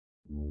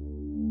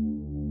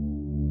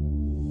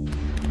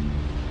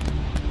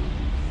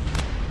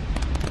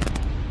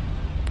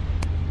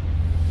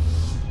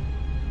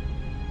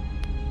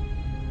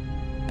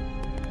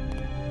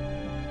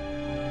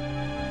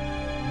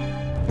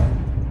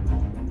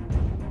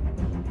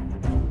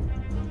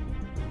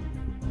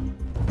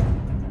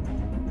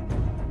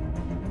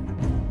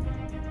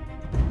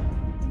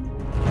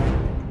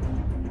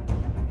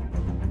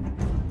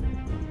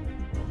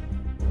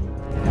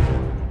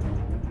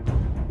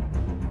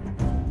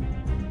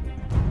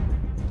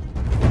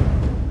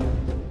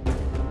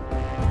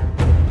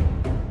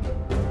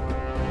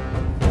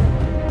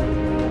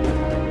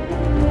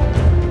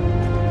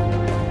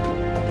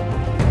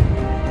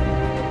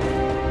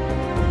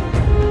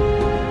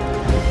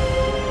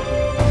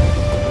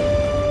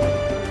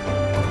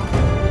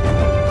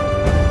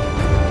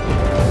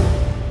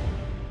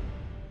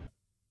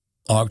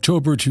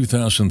October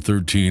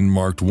 2013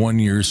 marked 1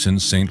 year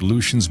since St.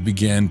 Lucians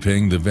began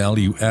paying the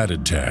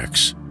value-added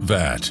tax,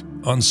 VAT,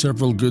 on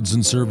several goods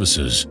and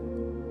services.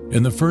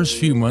 In the first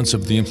few months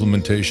of the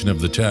implementation of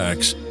the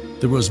tax,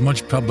 there was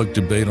much public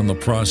debate on the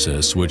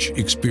process, which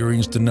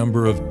experienced a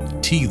number of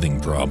teething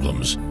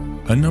problems.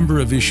 A number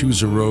of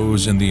issues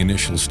arose in the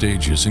initial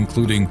stages,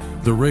 including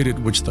the rate at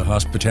which the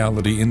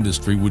hospitality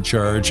industry would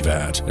charge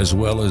VAT, as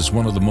well as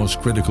one of the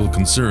most critical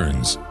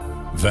concerns,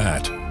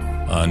 VAT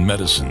on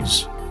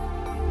medicines.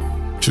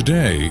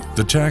 Today,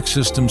 the tax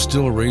system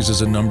still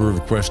raises a number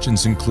of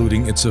questions,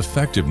 including its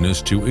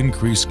effectiveness to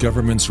increase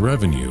government's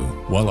revenue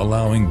while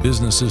allowing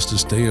businesses to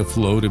stay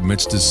afloat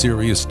amidst a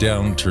serious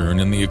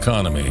downturn in the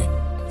economy.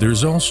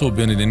 There's also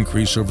been an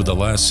increase over the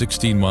last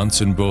 16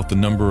 months in both the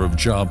number of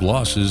job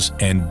losses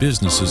and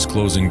businesses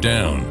closing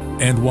down.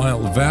 And while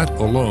VAT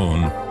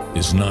alone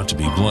is not to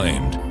be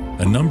blamed,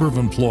 a number of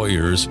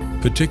employers,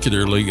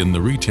 particularly in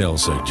the retail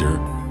sector,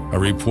 are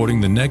reporting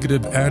the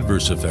negative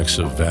adverse effects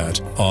of VAT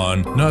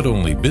on not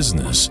only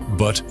business,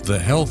 but the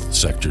health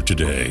sector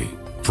today.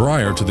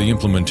 Prior to the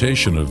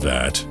implementation of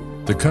VAT,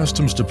 the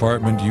Customs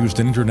Department used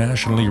an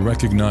internationally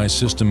recognized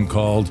system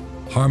called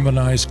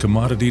Harmonized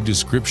Commodity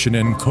Description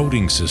and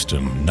Coding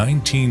System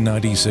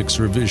 1996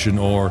 revision,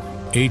 or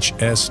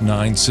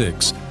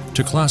HS96,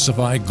 to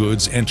classify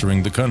goods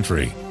entering the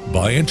country.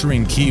 By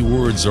entering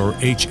keywords or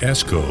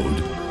HS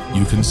code,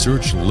 you can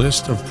search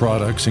lists of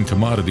products and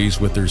commodities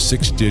with their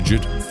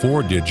 6-digit,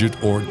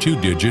 4-digit, or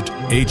 2-digit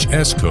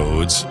HS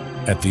codes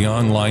at the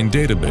online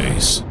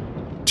database.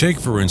 Take,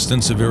 for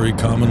instance, a very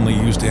commonly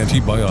used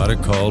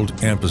antibiotic called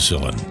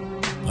ampicillin.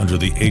 Under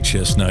the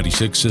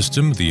HS96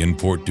 system, the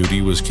import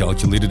duty was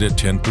calculated at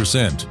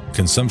 10%,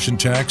 consumption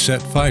tax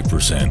at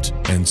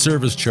 5%, and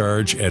service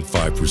charge at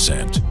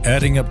 5%,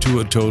 adding up to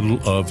a total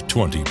of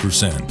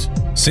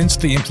 20%. Since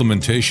the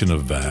implementation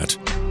of VAT,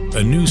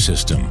 a new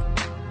system,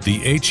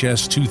 the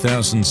HS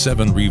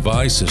 2007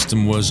 revised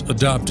system, was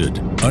adopted.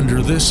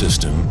 Under this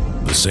system,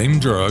 the same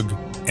drug,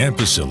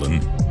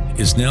 ampicillin,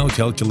 is now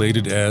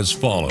calculated as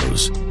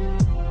follows: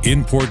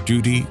 import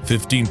duty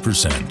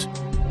 15%,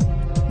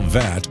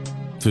 VAT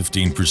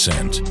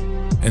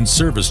 15%, and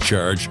service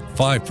charge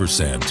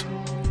 5%,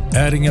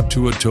 adding up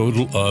to a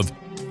total of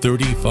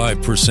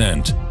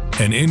 35%,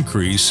 an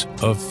increase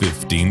of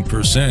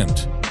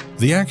 15%.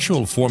 The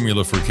actual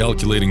formula for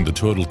calculating the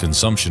total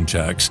consumption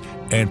tax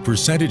and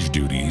percentage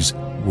duties,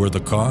 where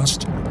the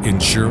cost,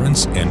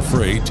 insurance, and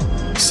freight,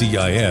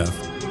 CIF,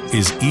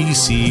 is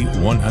EC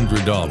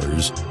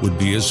 $100, would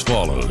be as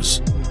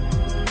follows: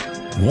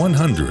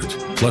 100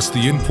 plus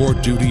the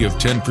import duty of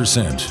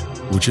 10%,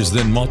 which is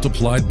then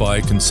multiplied by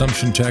a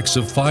consumption tax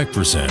of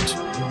 5%.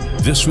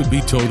 This would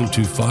be total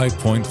to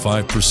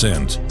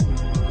 5.5%.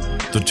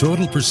 The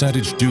total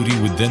percentage duty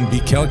would then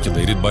be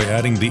calculated by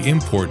adding the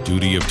import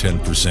duty of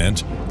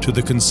 10% to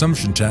the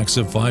consumption tax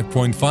of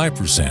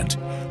 5.5%,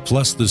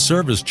 plus the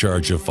service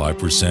charge of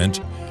 5%,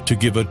 to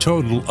give a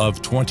total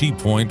of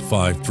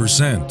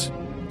 20.5%.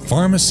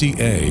 Pharmacy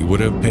A would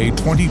have paid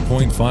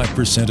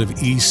 20.5% of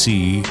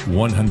EC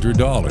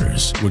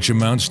 $100, which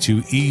amounts to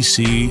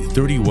EC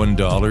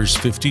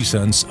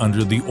 $31.50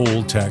 under the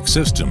old tax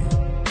system.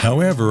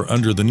 However,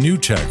 under the new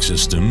tax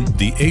system,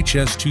 the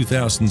HS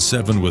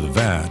 2007 with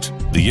VAT,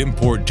 the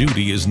import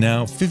duty is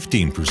now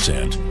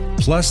 15%,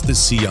 plus the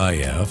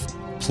CIF,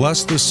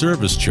 plus the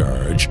service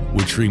charge,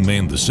 which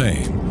remained the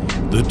same.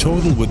 The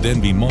total would then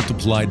be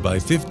multiplied by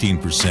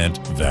 15%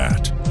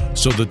 VAT.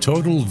 So the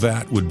total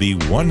VAT would be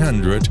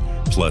 100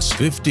 plus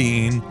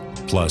 15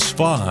 plus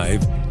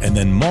 5, and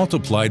then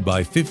multiplied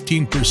by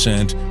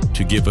 15%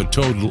 to give a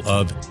total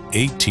of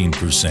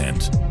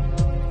 18%.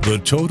 The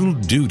total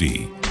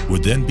duty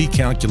would then be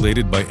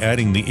calculated by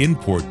adding the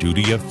import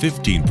duty of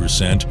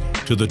 15%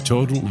 to the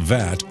total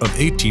VAT of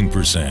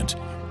 18%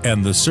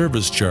 and the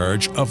service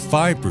charge of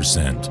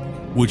 5%,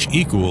 which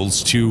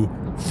equals to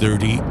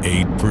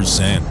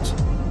 38%.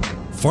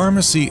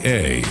 Pharmacy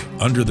A,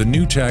 under the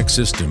new tax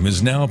system,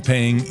 is now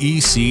paying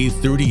EC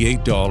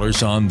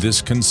 $38 on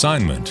this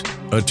consignment,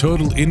 a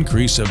total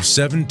increase of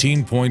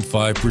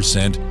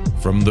 17.5%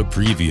 from the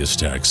previous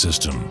tax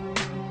system.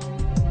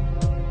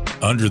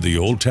 Under the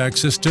old tax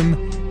system,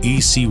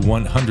 EC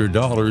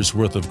 $100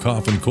 worth of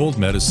cough and cold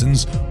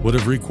medicines would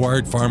have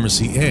required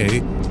Pharmacy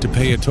A to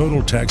pay a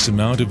total tax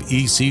amount of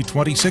EC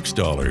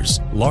 $26,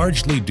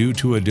 largely due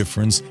to a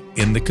difference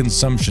in the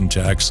consumption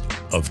tax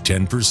of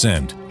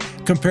 10%,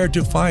 compared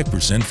to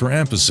 5% for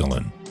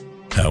ampicillin.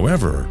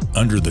 However,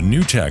 under the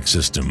new tax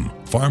system,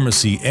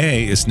 Pharmacy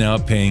A is now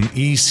paying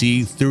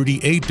EC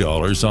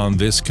 $38 on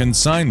this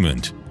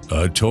consignment,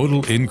 a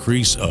total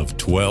increase of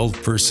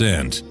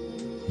 12%.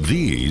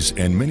 These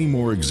and many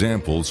more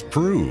examples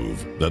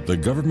prove that the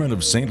government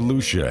of Saint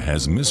Lucia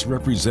has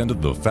misrepresented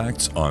the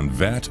facts on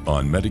VAT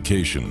on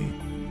medication.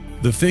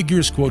 The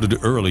figures quoted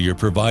earlier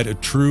provide a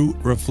true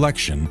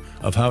reflection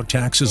of how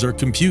taxes are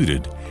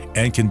computed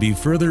and can be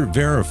further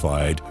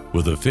verified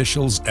with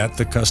officials at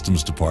the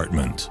Customs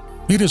Department.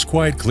 It is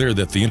quite clear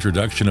that the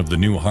introduction of the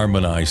new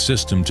harmonized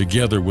system,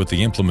 together with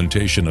the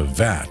implementation of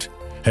VAT,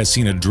 has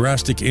seen a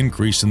drastic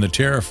increase in the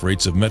tariff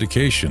rates of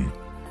medication,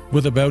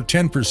 with about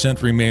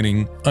 10%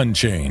 remaining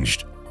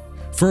unchanged.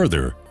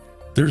 Further,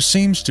 there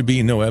seems to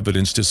be no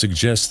evidence to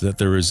suggest that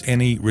there is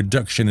any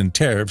reduction in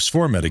tariffs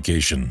for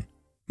medication.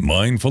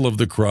 Mindful of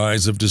the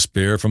cries of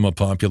despair from a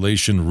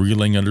population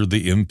reeling under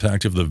the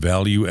impact of the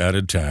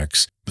value-added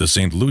tax, the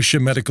Saint Lucia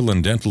Medical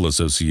and Dental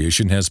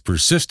Association has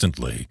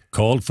persistently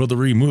called for the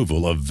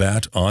removal of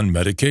VAT on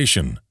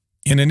medication.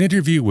 In an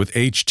interview with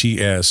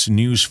HTS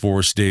News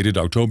Force dated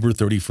October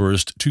 31,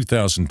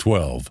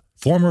 2012,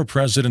 former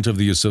president of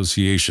the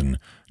association,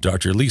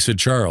 Dr. Lisa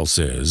Charles,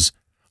 says,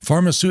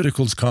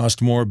 "Pharmaceuticals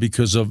cost more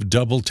because of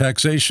double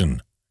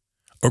taxation."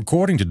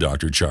 According to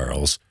Dr.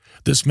 Charles,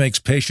 this makes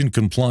patient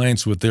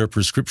compliance with their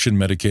prescription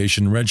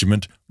medication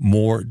regimen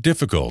more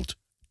difficult.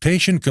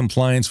 Patient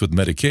compliance with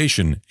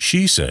medication,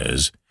 she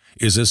says,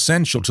 is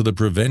essential to the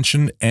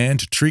prevention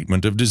and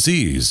treatment of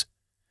disease.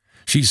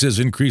 She says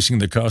increasing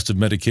the cost of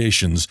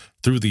medications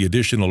through the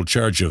additional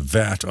charge of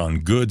VAT on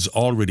goods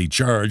already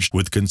charged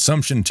with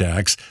consumption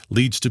tax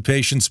leads to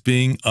patients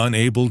being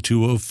unable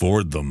to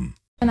afford them.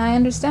 And I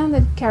understand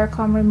that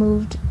CARICOM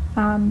removed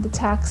the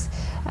tax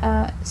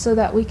so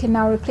that we can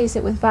now replace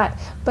it with VAT,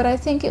 but I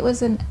think it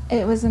was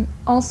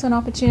also an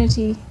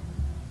opportunity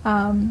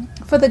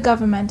for the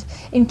government,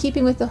 in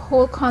keeping with the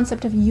whole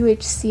concept of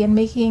UHC and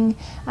making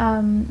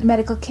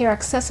medical care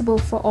accessible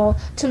for all,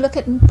 to look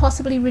at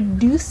possibly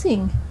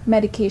reducing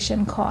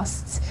medication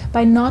costs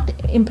by not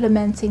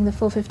implementing the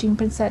full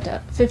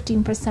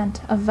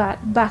 15% of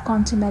VAT back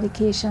onto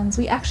medications.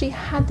 We actually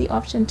had the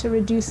option to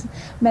reduce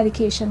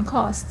medication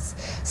costs.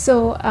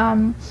 So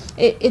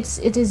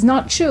it is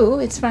not true,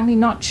 it's frankly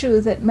not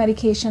true that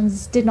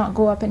medications did not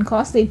go up in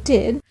cost. They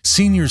did.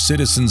 Senior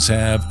citizens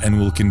have and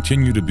will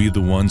continue to be the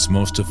ones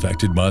most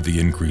affected by the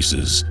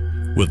increases,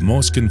 with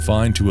most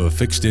confined to a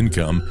fixed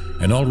income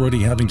and already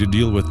having to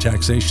deal with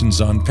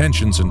taxations on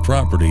pensions and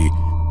property.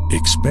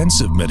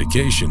 Expensive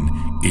medication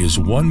is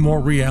one more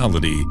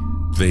reality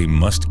they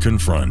must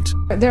confront.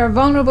 They're a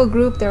vulnerable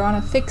group, they're on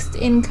a fixed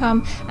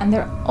income, and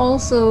they're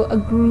also a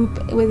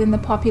group within the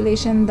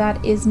population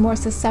that is more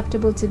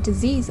susceptible to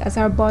disease. As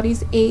our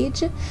bodies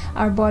age,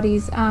 our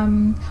bodies are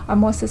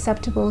more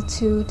susceptible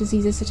to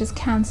diseases such as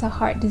cancer,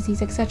 heart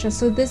disease, etc.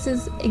 So this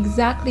is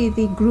exactly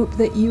the group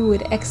that you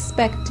would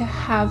expect to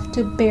have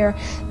to bear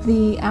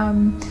the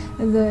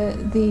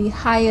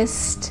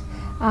highest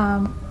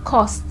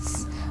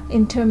costs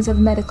in terms of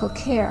medical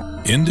care.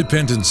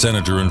 Independent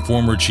Senator and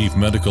former Chief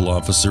Medical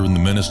Officer in the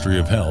Ministry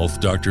of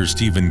Health, Dr.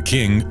 Stephen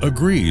King,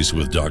 agrees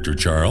with Dr.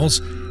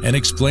 Charles and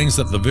explains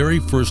that the very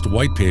first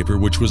white paper,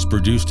 which was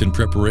produced in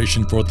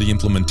preparation for the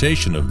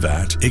implementation of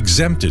VAT,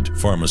 exempted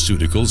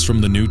pharmaceuticals from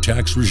the new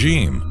tax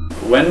regime.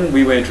 When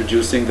we were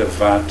introducing the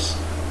VAT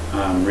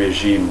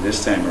regime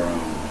this time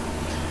around,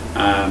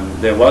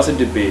 there was a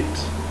debate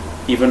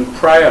even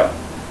prior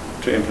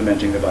to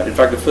implementing the VAT. In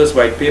fact, the first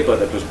white paper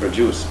that was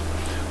produced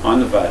on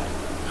the VAT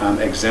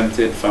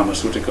exempted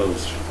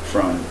pharmaceuticals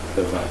from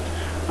the VAT.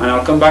 And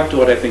I'll come back to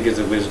what I think is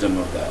the wisdom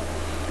of that.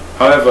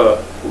 However,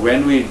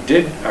 when we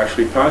did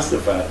actually pass the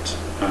VAT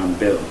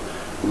bill,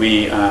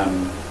 we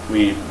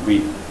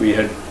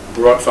had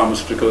brought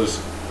pharmaceuticals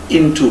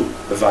into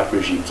the VAT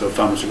regime, so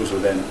pharmaceuticals were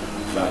then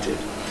VATed.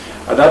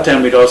 At that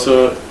time, we'd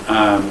also,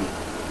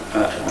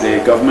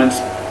 the government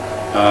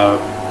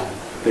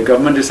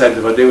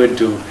decided what they would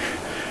do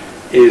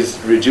is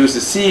reduce the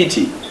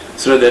CET,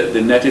 so that the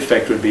net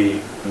effect would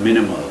be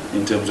minimal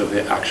in terms of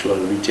the actual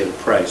retail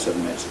price of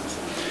medicines.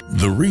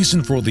 The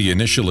reason for the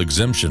initial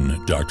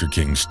exemption, Dr.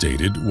 King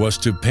stated, was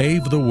to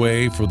pave the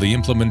way for the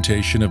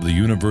implementation of the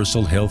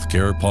universal health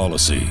care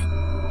policy.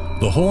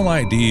 The whole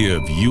idea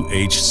of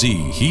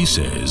UHC, he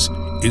says,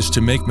 is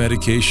to make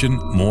medication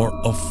more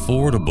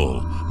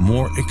affordable,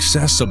 more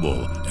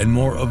accessible, and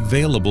more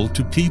available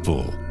to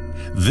people.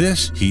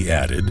 This, he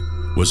added,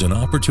 was an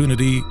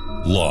opportunity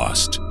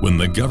lost when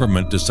the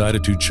government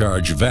decided to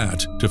charge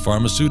VAT to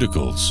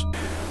pharmaceuticals.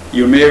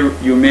 You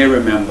may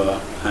remember,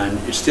 and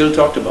it's still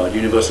talked about,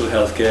 universal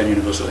health care and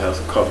universal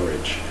health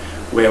coverage,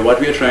 where what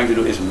we are trying to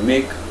do is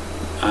make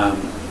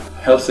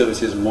health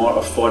services more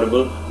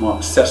affordable, more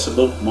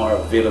accessible, more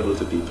available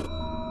to people.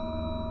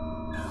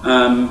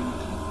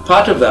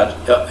 Part of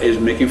that is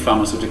making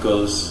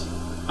pharmaceuticals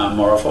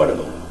more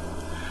affordable.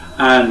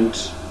 And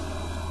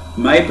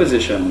my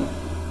position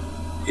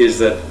is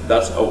that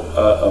that's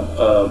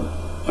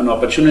an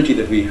opportunity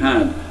that we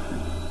had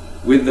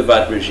with the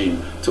VAT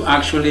regime to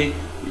actually,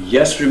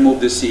 yes, remove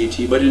the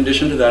CET, but in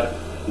addition to that,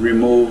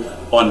 remove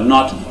or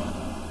not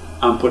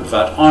put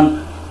VAT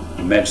on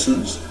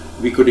medicines.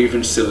 We could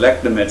even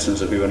select the medicines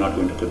that we were not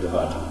going to put the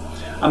VAT on.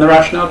 And the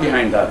rationale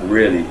behind that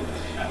really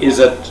is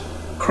that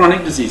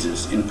chronic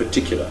diseases in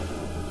particular,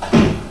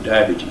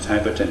 diabetes,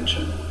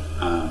 hypertension,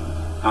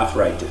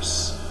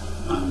 arthritis,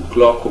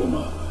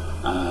 glaucoma,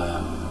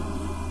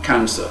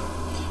 cancer,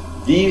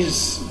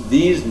 these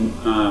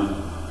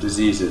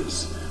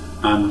diseases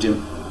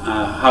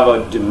have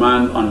a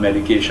demand on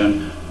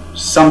medication.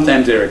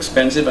 Sometimes they're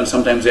expensive and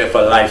sometimes they're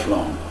for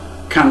lifelong.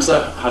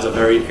 Cancer has a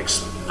very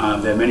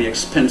There are many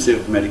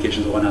expensive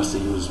medications one has to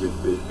use with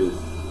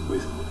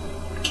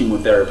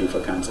chemotherapy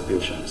for cancer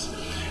patients.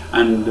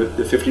 And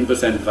the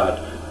 15% VAT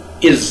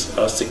is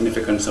a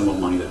significant sum of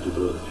money that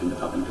people end up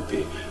having to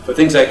pay. For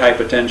things like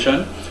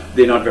hypertension,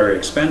 they're not very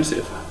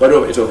expensive, but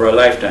it's over a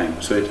lifetime,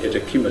 so it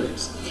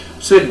accumulates.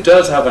 So it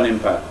does have an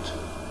impact,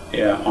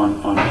 yeah,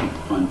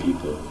 on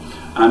people.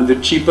 And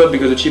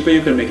because the cheaper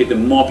you can make it, the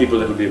more people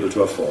that will be able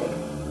to afford.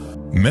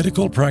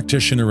 Medical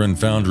practitioner and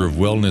founder of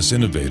Wellness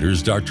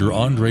Innovators, Dr.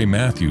 Andre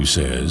Matthew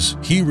says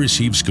he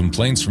receives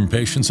complaints from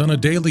patients on a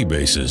daily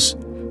basis.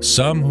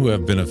 Some who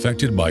have been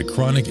affected by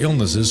chronic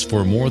illnesses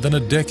for more than a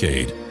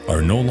decade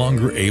are no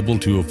longer able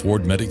to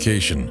afford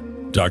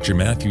medication. Dr.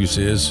 Matthew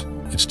says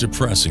it's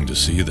depressing to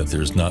see that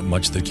there's not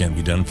much that can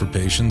be done for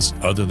patients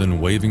other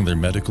than waiving their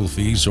medical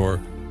fees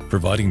or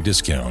providing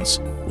discounts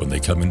when they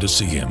come in to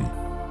see him.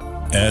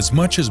 As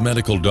much as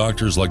medical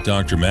doctors like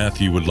Dr.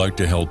 Matthew would like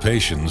to help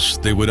patients,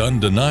 they would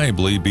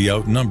undeniably be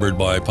outnumbered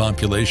by a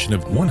population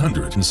of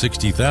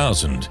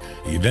 160,000,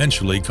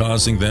 eventually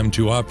causing them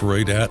to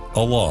operate at a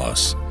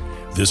loss.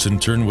 This in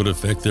turn would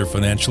affect their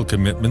financial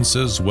commitments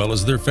as well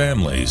as their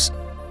families.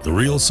 The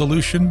real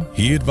solution,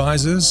 he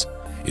advises,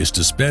 is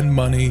to spend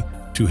money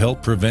to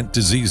help prevent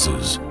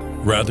diseases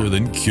rather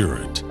than cure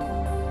it.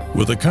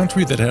 With a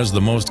country that has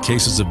the most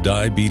cases of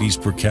diabetes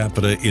per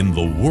capita in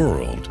the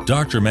world,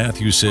 Dr.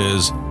 Matthew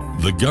says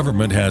the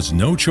government has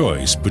no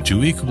choice but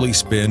to equally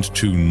spend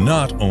to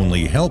not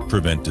only help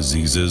prevent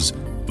diseases,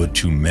 but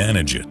to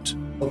manage it.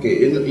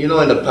 Okay, in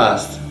the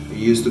past, it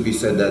used to be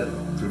said that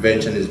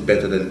prevention is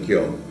better than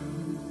cure.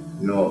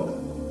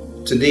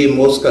 Today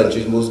most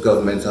countries, most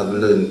governments have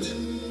learned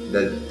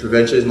that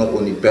prevention is not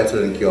only better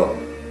than cure,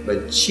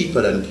 but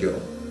cheaper than cure.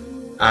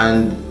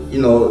 And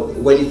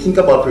when you think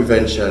about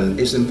prevention,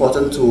 it's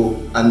important to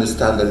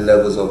understand the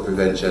levels of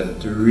prevention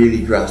to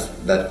really grasp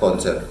that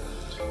concept.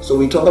 So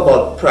we talk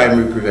about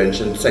primary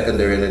prevention,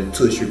 secondary, and then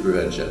tertiary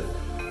prevention.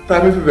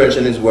 Primary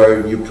prevention is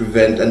where you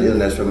prevent an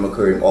illness from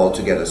occurring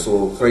altogether.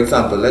 So for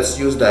example, let's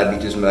use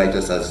diabetes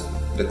mellitus as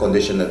the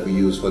condition that we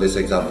use for this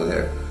example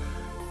here.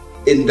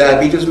 In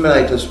diabetes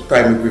mellitus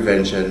primary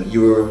prevention,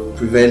 you're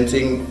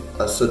preventing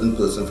a certain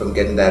person from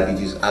getting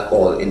diabetes at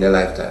all in their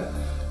lifetime.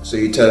 So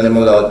you tell them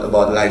a lot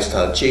about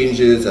lifestyle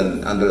changes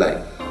and the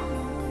like.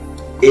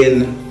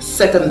 In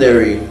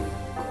secondary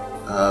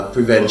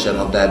prevention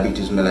of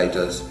diabetes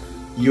mellitus,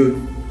 you're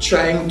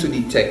trying to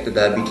detect the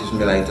diabetes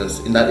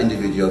mellitus in that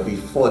individual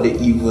before they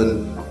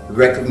even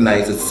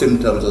recognize the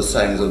symptoms or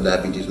signs of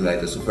diabetes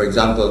mellitus. So for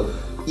example,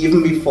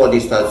 even before they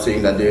start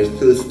saying that they're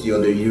thirsty or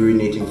they're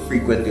urinating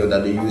frequently or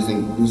that they're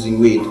losing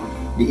weight,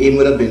 the aim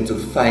would have been to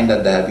find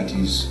that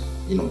diabetes,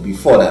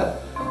 before that.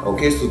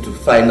 Okay, so to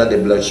find that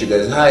their blood sugar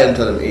is high and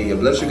tell them, hey, your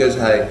blood sugar is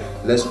high,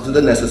 let's do the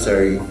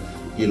necessary,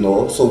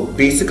 So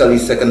basically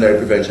secondary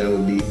prevention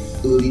would be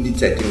early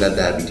detecting that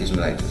diabetes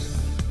mellitus.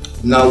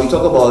 Now we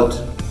talk about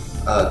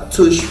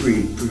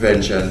tertiary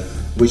prevention,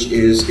 which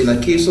is in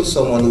a case of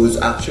someone who is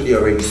actually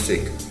already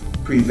sick,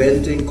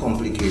 preventing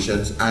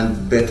complications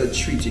and better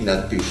treating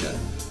that patient.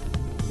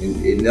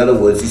 In other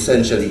words,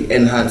 essentially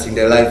enhancing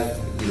their life,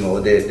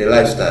 their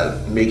lifestyle,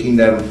 making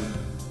them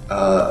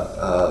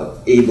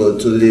able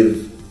to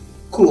live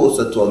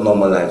closer to a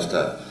normal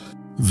lifestyle.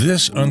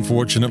 This,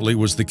 unfortunately,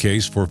 was the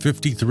case for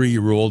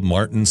 53-year-old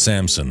Martin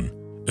Samson.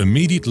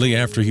 Immediately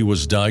after he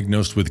was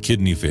diagnosed with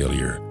kidney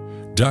failure,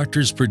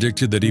 doctors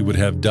predicted that he would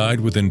have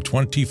died within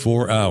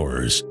 24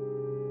 hours.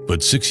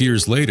 But 6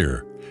 years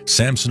later,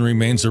 Samson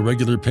remains a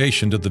regular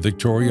patient at the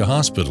Victoria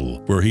Hospital,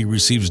 where he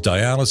receives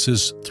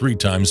dialysis 3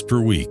 times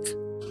per week.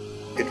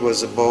 It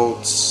was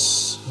about,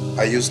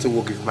 I used to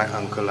work with my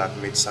uncle at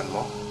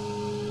Midsanmore,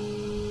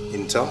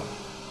 in town,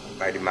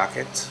 by the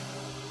market.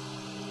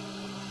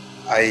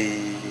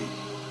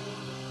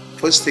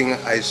 First thing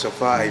I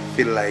suffer, I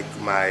feel like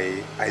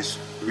I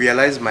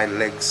realized my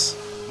legs,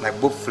 my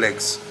both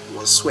legs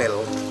were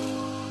swelled,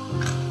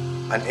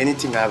 and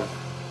anything I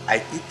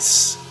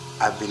eat,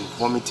 I've been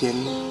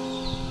vomiting.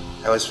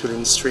 I was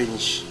feeling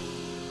strange.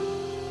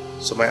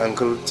 So my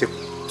uncle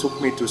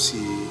took me to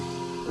see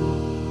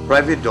a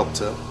private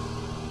doctor.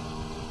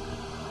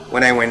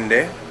 When I went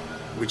there,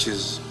 which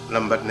is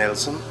Lambert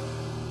Nelson,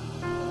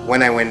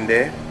 when I went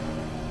there,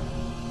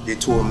 they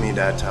told me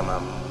that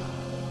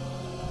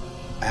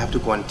I have to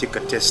go and take a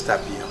test up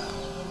here.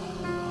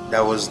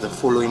 That was the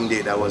following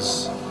day.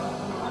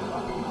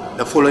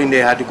 The following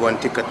day I had to go and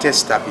take a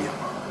test up here.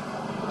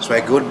 So I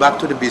go back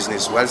to the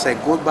business. Whilst I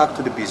go back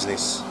to the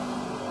business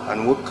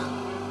and work,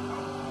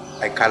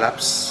 I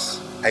collapsed.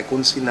 I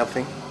couldn't see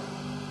nothing.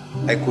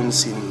 I couldn't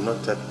see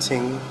not a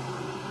thing.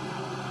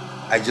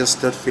 I just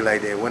didn't feel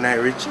like that. When I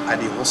reached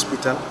at the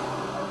hospital,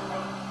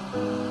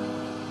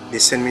 they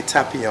sent me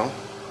Tapion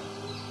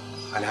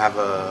and have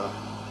a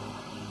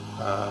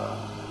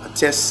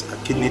test, a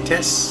kidney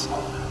test,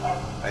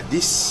 like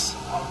this.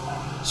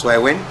 So I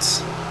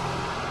went.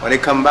 When I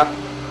come back,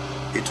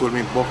 they told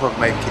me both of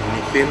my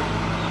kidney failed.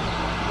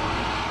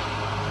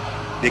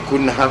 They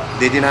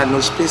didn't have no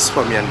space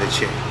for me on the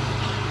chair.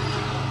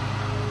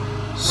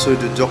 So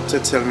the doctor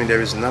told me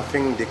there is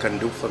nothing they can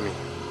do for me.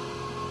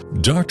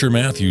 Dr.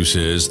 Matthew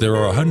says there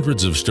are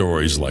hundreds of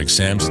stories like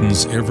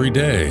Samson's every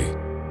day.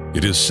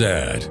 It is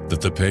sad that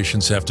the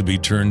patients have to be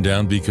turned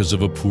down because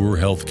of a poor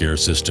healthcare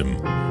system,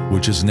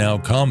 which is now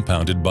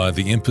compounded by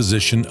the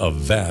imposition of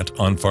VAT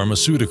on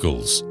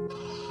pharmaceuticals.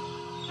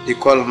 They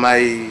call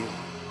my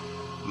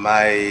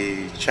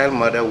child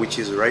mother, which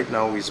is right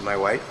now is my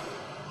wife.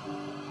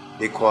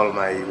 They call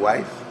my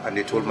wife and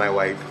they told my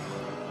wife,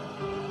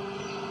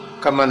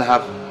 come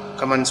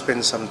and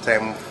spend some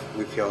time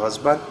with your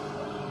husband.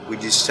 We're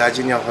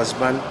discharging your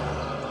husband.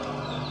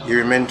 You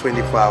remain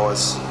 24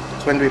 hours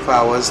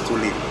to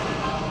live.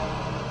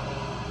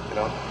 You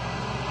know?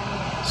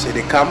 So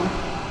they come,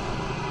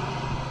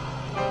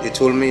 they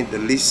told me the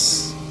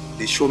list,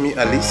 they show me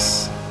a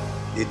list.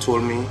 They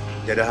told me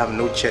they don't have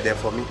no chair there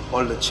for me.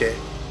 All the chair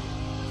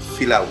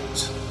fill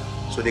out.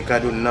 So they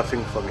can do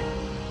nothing for me.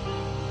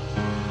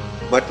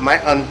 But my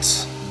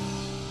aunt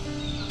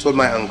told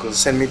my uncle,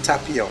 send me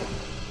Tapion,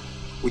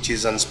 which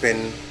is on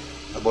spend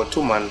about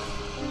 2 months,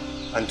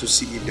 and to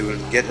see if they will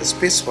get a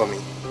space for me.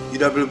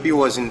 UWP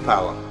was in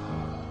power.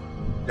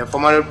 The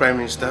former Prime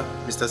Minister,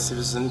 Mr.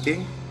 Stephen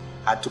King,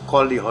 had to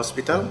call the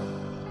hospital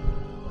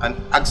and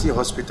ask the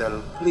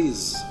hospital,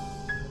 please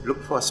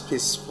look for a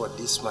space for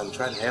this man,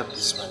 try and help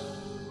this man.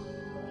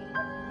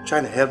 Try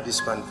and help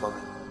this man for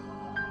me.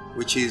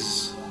 Which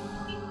is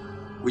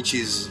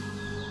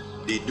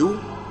they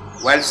do.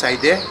 Whilst I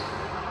there,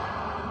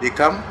 they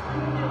come,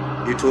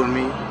 they told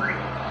me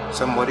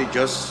somebody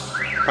just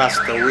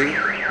passed away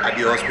at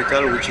the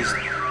hospital, which is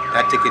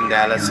they're taking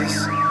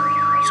dialysis,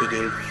 so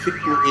they'll fit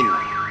me in.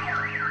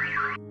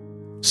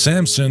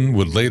 Samson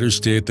would later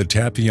stay at the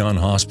Tapion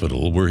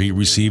Hospital where he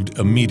received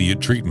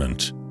immediate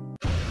treatment.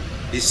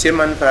 The same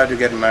month I had to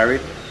get married,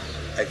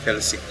 I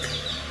fell sick,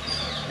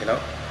 you know,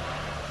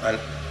 and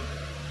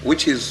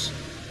which is,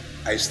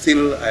 I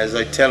still, as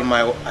I tell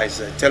my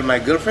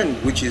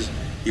girlfriend, which is,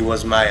 he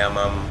was my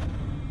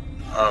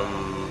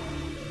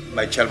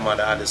child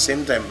mother at the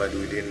same time, but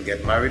we didn't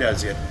get married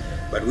as yet.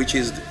 But which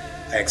is,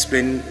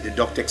 the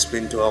doctor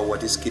explained to her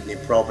what is kidney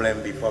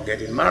problem before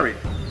getting married.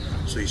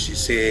 So she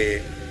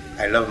say,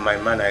 I love my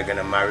man, I'm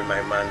gonna marry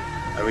my man,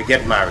 and we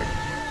get married.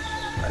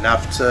 And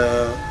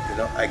after, you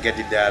know, I get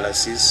the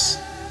dialysis,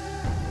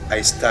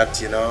 I start,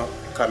 you know,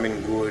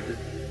 coming good,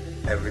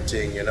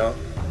 everything, you know.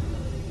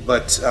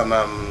 But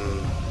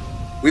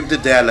with the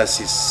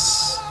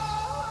dialysis,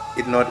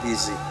 it's not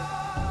easy.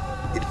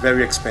 It's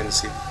very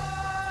expensive.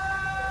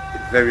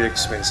 It's very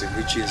expensive,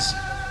 which is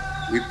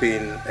we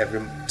paying every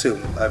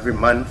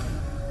month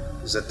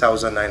is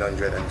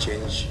 1,900 and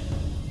change.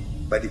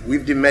 But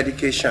with the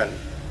medication,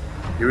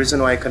 the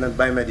reason why I cannot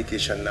buy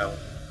medication now,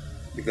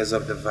 because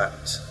of the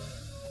VAT.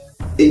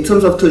 In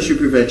terms of tertiary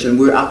prevention,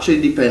 we're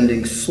actually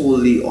depending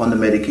solely on the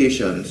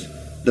medications.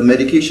 The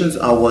medications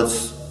are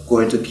what's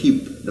going to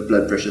keep the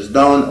blood pressures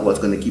down, or what's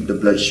going to keep the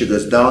blood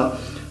sugars down,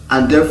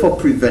 and therefore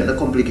prevent the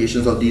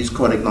complications of these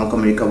chronic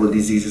non-communicable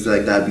diseases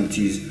like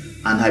diabetes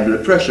and high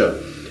blood pressure.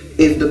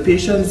 If the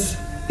patients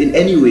in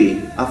any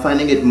way are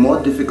finding it more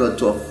difficult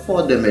to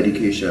afford their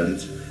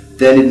medications,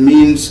 then it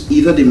means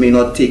either they may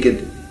not take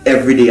it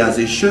every day as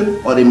they should,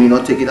 or they may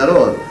not take it at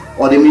all,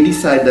 or they may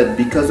decide that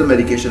because the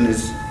medication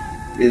is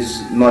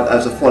not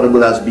as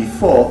affordable as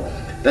before,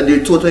 that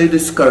they're totally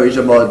discouraged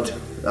about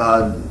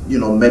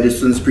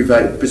medicines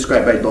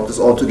prescribed by doctors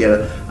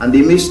altogether, and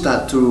they may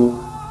start to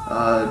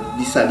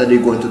decide that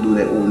they're going to do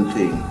their own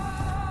thing.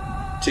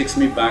 Takes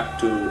me back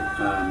to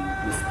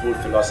the whole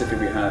philosophy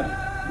we had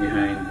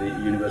behind the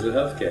universal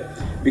healthcare,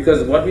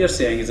 because what we are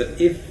saying is that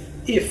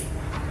if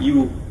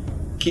you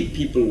keep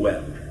people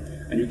well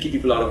and you keep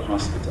people out of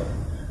hospital,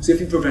 so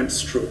if you prevent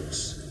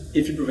strokes,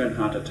 if you prevent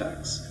heart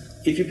attacks,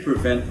 if you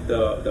prevent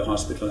the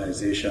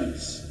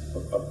hospitalizations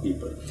of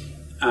people,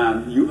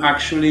 you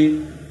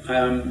actually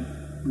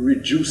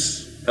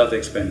reduce health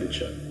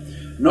expenditure.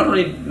 Not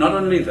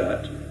only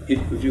that,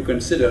 if you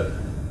consider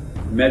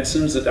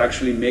medicines that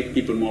actually make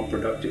people more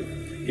productive,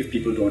 if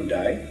people don't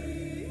die,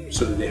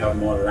 so that they have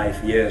more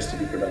life years to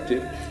be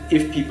productive,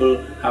 if people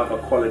have a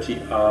quality,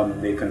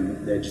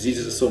 their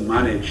diseases are so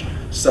managed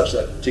such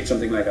that, take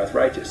something like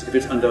arthritis, if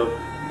it's under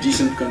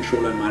decent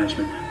control and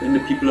management, then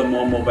the people are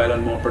more mobile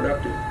and more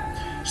productive.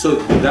 So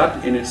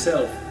that in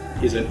itself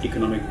is an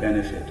economic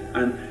benefit.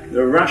 And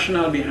the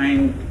rationale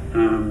behind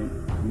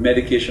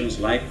medications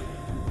like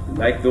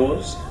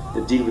those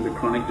that deal with the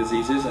chronic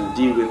diseases and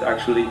deal with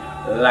actually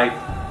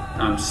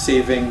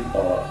life-saving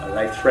or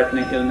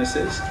life-threatening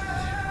illnesses,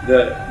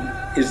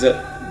 is that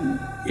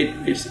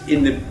it's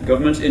in the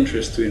government's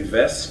interest to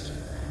invest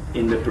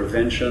in the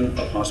prevention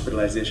of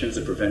hospitalizations,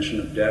 the prevention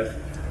of death,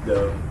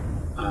 the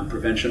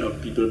prevention of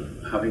people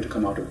having to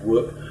come out of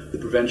work, the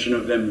prevention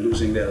of them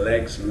losing their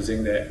legs,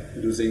 losing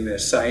their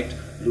sight,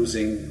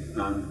 losing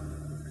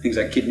things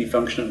like kidney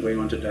function, going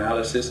on to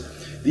dialysis.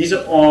 These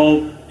are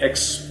all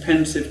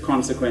expensive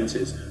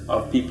consequences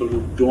of people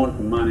who don't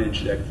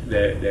manage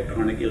their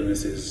chronic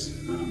illnesses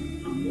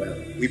well.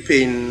 We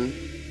pay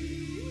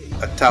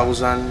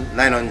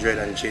 1,900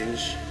 and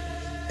change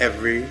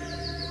every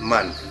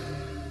month,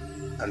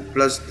 and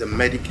plus the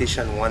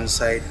medication one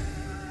side,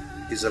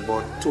 is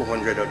about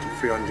 $200 or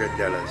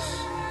 $300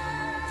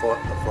 for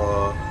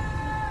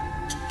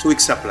 2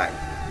 weeks supply,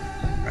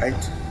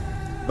 right?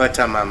 But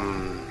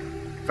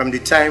from the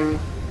time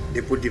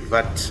they put the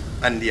VAT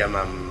and the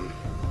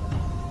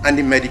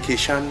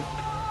medication,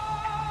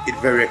 it's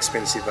very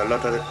expensive. A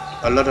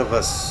lot of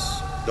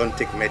us don't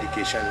take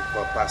medication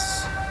for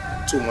past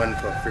 2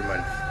 months or 3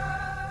 months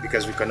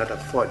because we cannot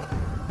afford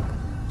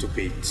to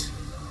pay it.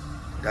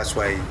 That's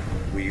why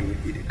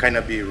it kind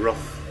of be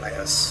rough by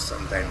us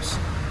sometimes.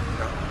 You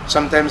know?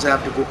 Sometimes I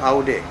have to go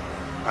out there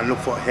and look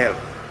for help,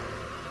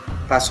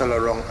 pass all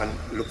around and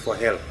look for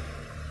help.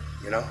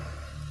 You know,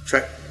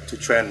 try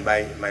and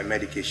buy my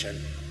medication.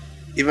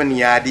 Even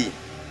Yadi,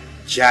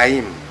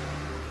 Jaim,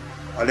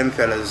 all them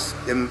fellas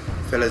in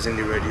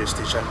the radio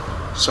station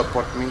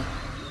support me.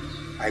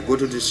 I go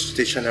to the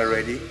station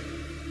already.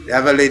 They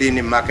have a lady in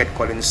the market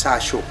calling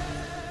Sasho.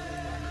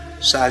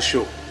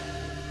 Sasho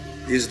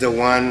is the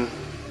one,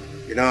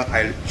 you know,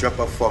 I drop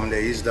a form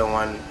there, he's the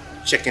one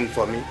checking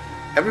for me.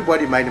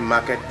 Everybody in the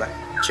market but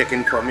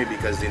checking for me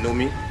because they know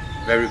me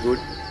very good,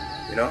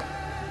 you know.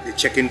 They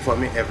check in for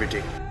me every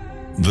day.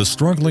 The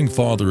struggling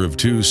father of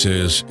 2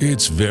 says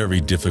it's very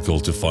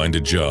difficult to find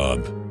a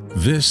job.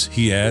 This,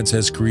 he adds,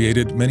 has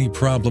created many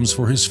problems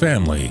for his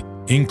family,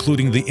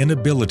 including the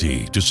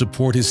inability to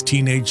support his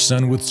teenage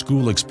son with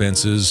school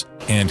expenses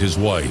and his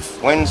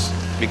wife. Once,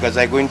 because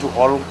I go into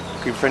all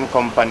different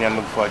companies and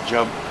look for a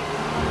job,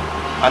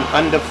 and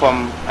on the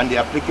form and the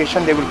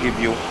application they will give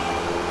you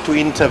to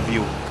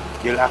interview,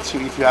 they'll ask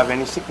you if you have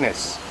any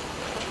sickness.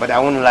 But I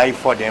won't lie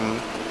for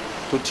them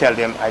to tell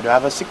them I don't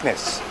have a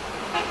sickness,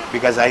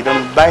 because I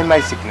don't buy my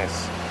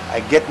sickness,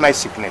 I get my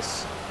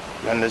sickness.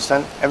 You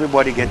understand?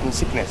 Everybody getting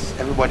sickness,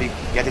 everybody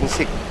getting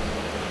sick.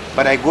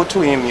 But I go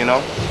to him, you know,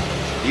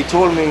 he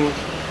told me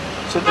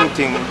certain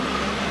things,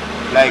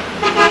 like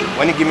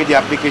when he give me the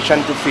application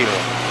to fill.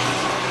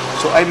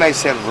 So I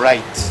myself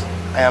write,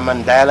 I am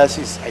on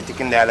dialysis. I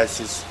take in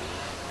dialysis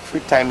 3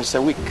 times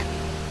a week.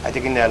 I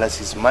take in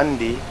dialysis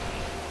Monday,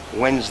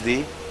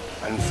 Wednesday,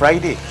 and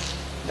Friday.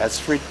 That's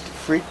 3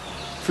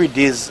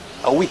 days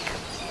a week.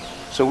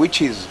 So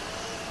which is,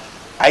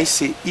 I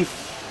say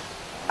if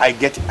I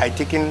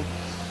take in,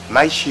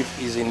 my shift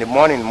is in the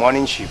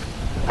morning shift.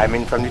 I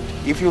mean,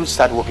 if you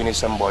start working with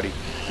somebody,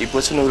 the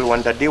person who will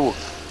want a day work,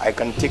 I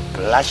can take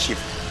last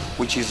shift,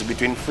 which is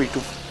between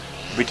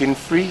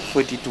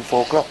 3:30 to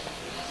 4 o'clock.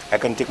 I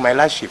can take my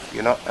last shift,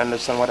 you know,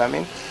 understand what I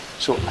mean?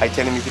 So I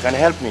tell him if he can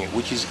help me,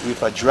 which is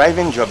with a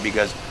driving job,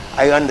 because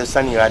I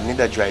understand you need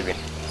a driving.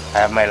 I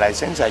have my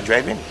license, I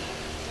drive in.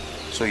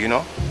 So, you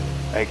know,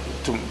 like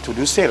to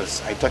do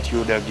sales, I thought you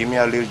would give me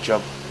a little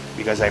job,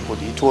 because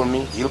he told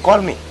me he'll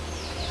call me.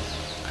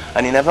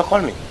 And he never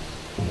called me.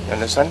 You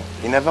understand?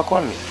 He never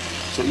called me.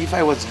 So if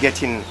I was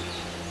getting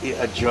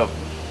a job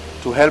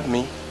to help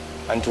me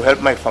and to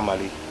help my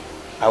family,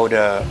 I would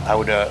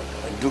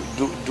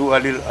do a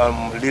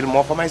little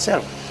more for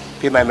myself,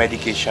 pay my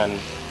medication,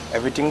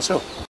 everything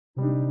so.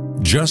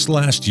 Just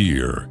last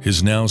year,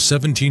 his now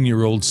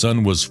 17-year-old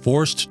son was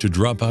forced to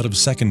drop out of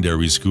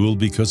secondary school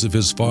because of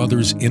his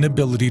father's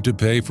inability to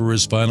pay for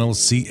his final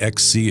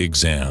CXC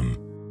exam.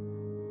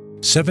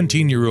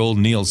 17-year-old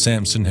Neil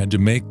Samson had to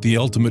make the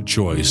ultimate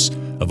choice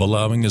of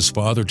allowing his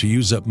father to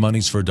use up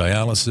monies for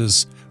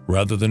dialysis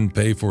rather than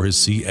pay for his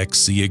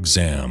CXC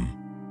exam.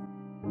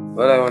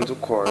 Well, I went to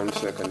core in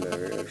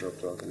secondary. I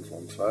dropped out in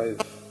Form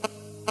 5.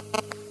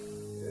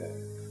 Yeah.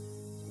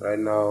 Right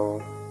now,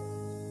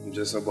 I'm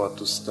just about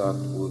to start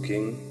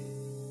working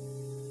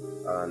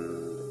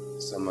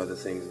and some other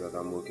things that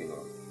I'm working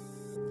on.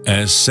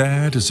 As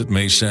sad as it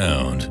may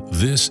sound,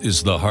 this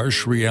is the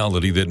harsh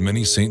reality that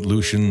many St.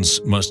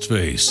 Lucians must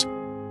face.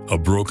 A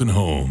broken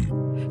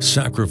home,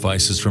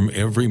 sacrifices from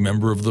every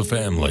member of the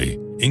family,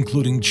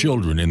 including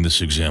children in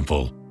this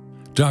example.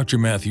 Dr.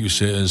 Matthew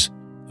says,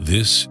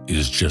 this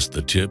is just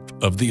the tip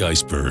of the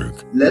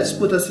iceberg. Let's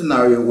put a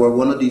scenario where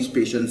one of these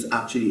patients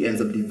actually ends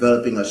up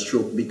developing a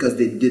stroke because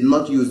they did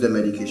not use their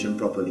medication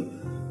properly.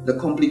 The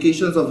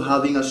complications of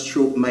having a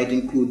stroke might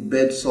include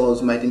bed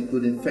sores, might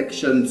include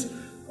infections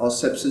or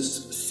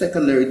sepsis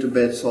secondary to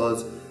bed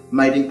sores,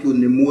 might include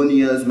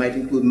pneumonias, might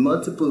include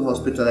multiple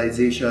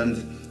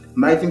hospitalizations,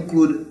 might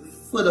include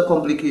further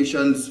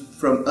complications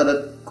from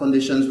other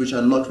conditions which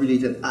are not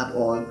related at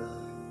all,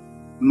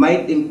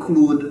 might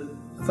include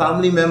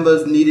family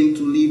members needing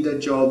to leave their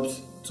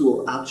jobs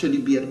to actually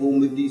be at home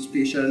with these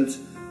patients,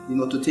 you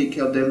know, to take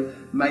care of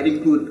them, might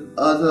include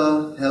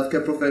other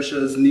healthcare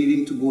professionals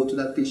needing to go to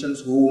that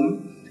patient's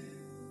home.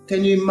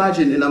 Can you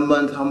imagine in a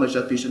month how much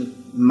that patient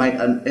might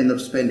end up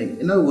spending?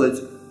 In other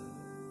words,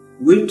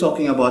 we're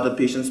talking about a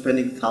patient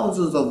spending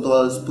thousands of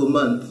dollars per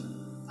month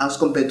as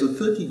compared to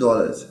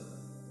 $30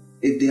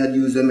 if they had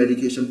used their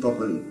medication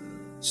properly.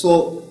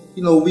 So,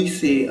 you know, we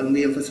say and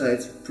we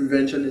emphasize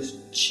prevention is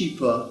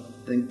cheaper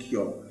than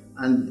cure.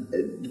 And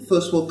the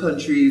first world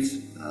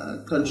countries,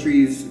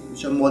 countries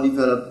which are more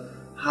developed,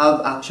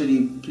 have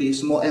actually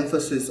placed more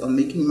emphasis on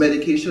making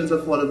medications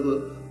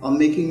affordable, on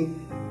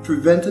making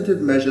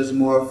preventative measures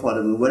more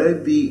affordable, whether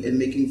it be in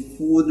making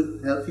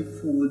food, healthy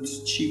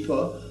foods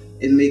cheaper,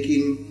 in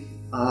making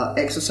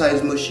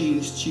exercise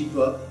machines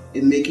cheaper,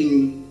 in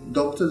making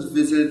doctors'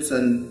 visits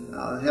and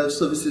health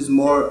services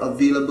more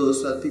available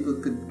so that people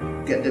could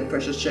get their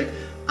pressures checked,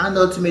 and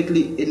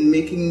ultimately in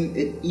making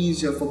it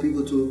easier for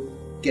people to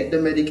get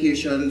their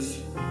medications,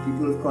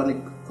 people with chronic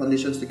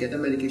conditions to get their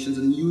medications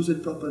and use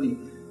it properly.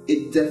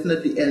 It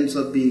definitely ends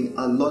up being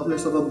a lot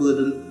less of a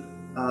burden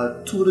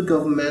to the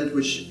government,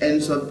 which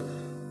ends up,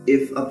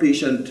 if a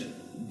patient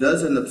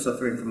does end up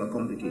suffering from a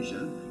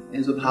complication,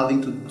 ends up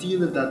having to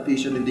deal with that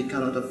patient if they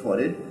cannot afford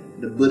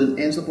it. The burden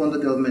ends up on the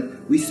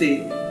government. We say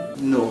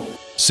no.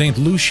 Saint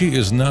Lucia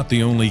is not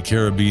the only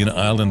Caribbean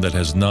island that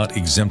has not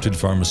exempted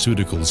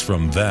pharmaceuticals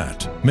from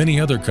VAT. Many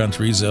other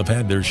countries have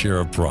had their share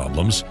of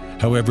problems.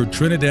 However,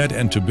 Trinidad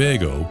and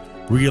Tobago,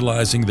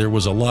 realizing there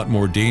was a lot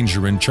more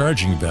danger in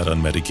charging VAT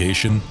on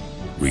medication,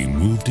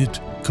 removed it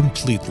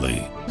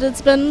completely.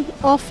 It's been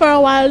off for a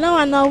while now,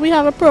 and now we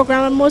have a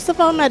program, and most of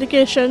our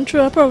medication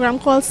through a program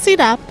called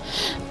CDAP,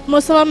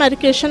 most of our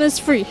medication is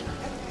free.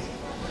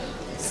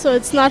 So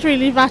it's not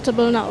really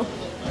VATable now.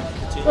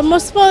 But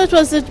most of all, it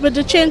was with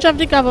the change of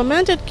the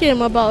government it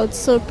came about,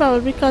 so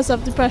probably because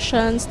of the pressure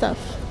and stuff.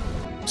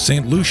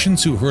 St.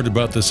 Lucians who heard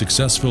about the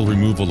successful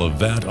removal of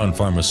VAT on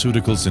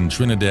pharmaceuticals in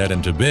Trinidad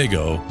and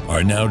Tobago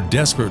are now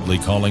desperately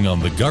calling on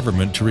the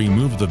government to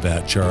remove the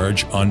VAT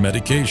charge on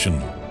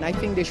medication. I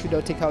think they should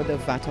take out the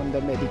VAT on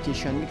the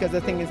medication, because the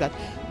thing is that,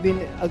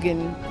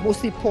 again,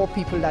 mostly poor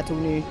people that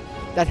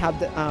have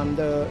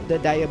the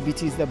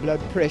diabetes, the blood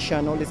pressure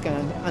and all this kind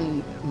of,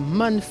 and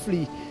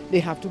monthly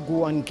they have to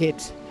go and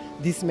get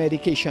this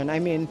medication. I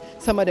mean,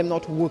 some of them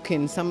not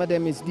working, some of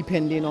them is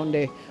depending on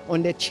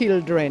their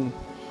children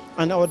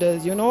and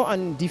others, you know,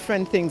 and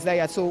different things like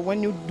that. So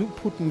when you do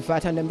put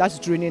VAT on them, that's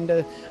draining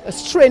the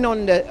strain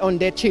on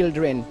their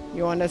children.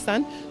 You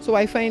understand? So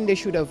I find they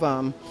should have,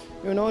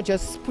 you know,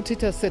 just put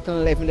it at a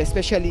certain level,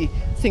 especially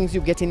things you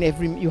get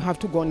you have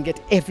to go and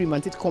get every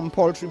month. It's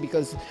compulsory,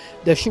 because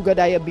the sugar,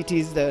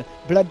 diabetes, the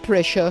blood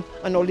pressure,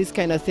 and all these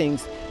kind of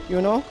things,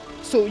 you know.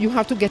 So you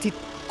have to get it.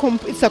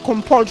 It's a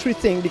compulsory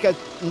thing, because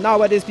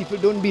nowadays people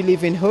don't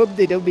believe in herb.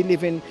 They don't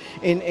believe in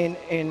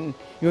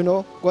you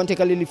know, go and take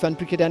a little leaf and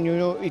prick it and, you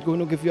know, it's going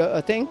to give you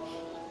a thing.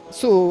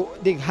 So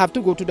they have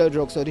to go to the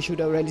drug, so they should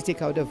already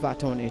take out the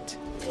VAT on it.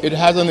 It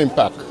has an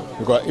impact,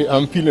 because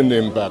I'm feeling the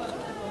impact,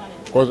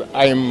 because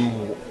I'm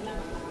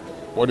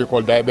what you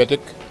call diabetic,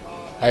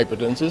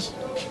 hypertensive,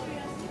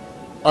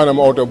 and I'm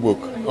out of work.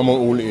 I'm on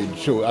old age,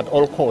 so at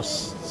all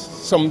costs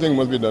something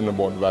must be done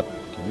about VAT,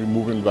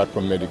 removing VAT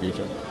from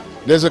medication.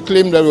 There's a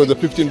claim that it was a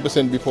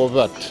 15% before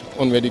VAT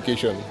on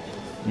medication,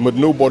 but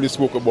nobody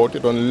spoke about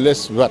it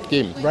unless VAT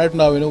came. Right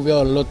now, you know, we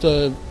have a lot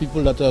of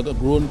people that are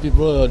grown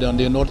people and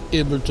they're not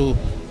able to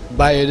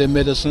buy the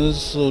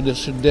medicines, so they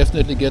should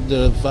definitely get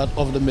the VAT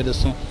of the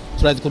medicine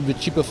so that it could be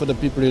cheaper for the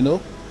people, you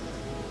know.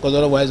 Because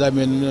otherwise, I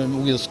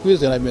mean, we're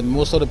squeezing. I mean,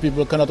 most of the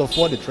people cannot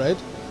afford it, right?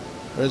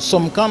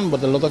 Some can,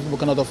 but a lot of people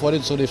cannot afford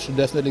it, so they should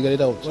definitely get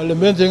it out. Well, the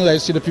main thing I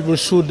see, the people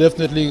should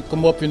definitely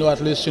come up, you know,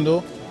 at least, you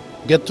know,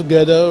 get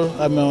together,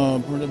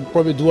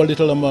 probably do a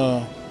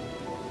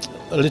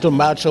little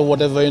march or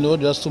whatever, you know,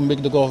 just to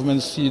make the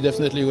government see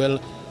definitely,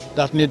 well,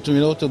 that need to, you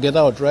know, to get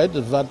out, right?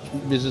 The VAT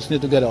business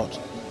need to get out.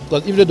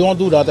 Because if they don't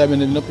do that, I mean,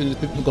 you know,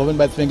 the government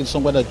might think it's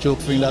some kind of joke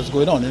thing that's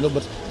going on, you know,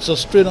 but it's a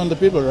strain on the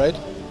people, right?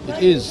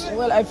 It is.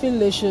 Well, I feel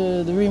they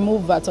should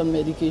remove VAT on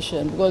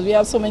medication, because we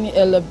have so many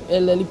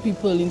elderly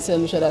people in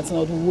Saint Lucia that's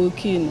not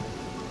working.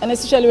 And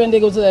especially when they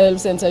go to the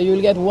health center,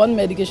 you'll get one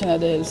medication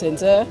at the health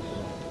center,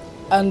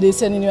 and they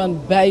send you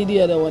and buy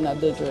the other one at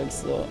the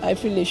drugstore. I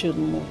feel they should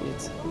remove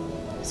it.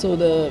 So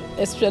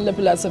especially the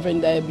people that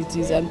suffering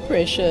diabetes and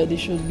pressure, they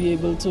should be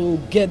able to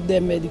get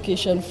their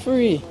medication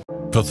free.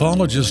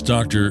 Pathologist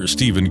Dr.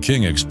 Stephen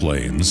King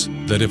explains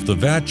that if the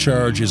VAT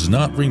charge is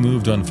not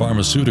removed on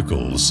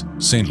pharmaceuticals,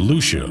 St.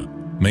 Lucia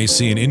may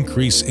see an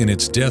increase in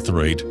its death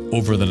rate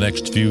over the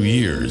next few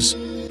years.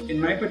 In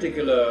my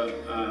particular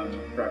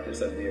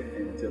practice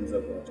in terms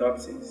of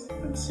autopsies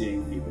and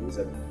seeing people, is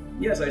that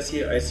yes, I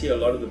see a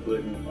lot of the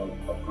burden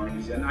of chronic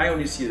disease, and I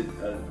only see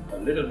a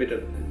little bit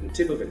of the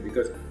tip of it,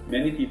 because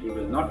many people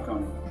will not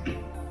come.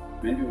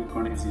 Many people with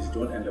chronic disease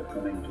don't end up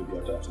coming to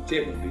the autopsy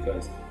table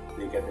because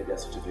they get their death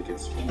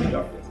certificates from the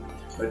doctors.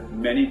 But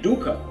many do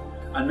come,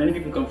 and many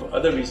people come for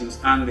other reasons,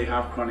 and they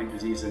have chronic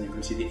disease, and you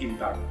can see the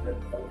impact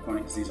of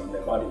chronic disease on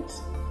their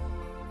bodies.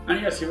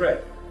 And yes, you're right.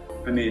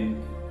 I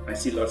mean, I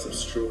see lots of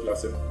stroke,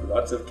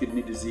 lots of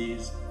kidney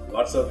disease,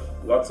 lots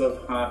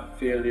of heart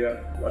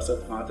failure, lots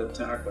of heart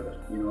attack, but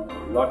you know,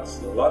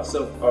 lots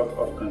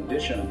of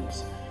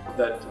conditions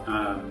that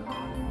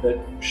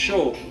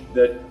show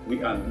that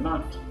we are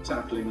not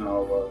tackling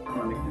our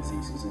chronic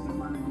diseases in the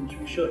manner in which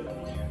we should.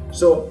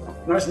 So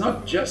now it's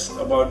not just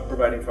about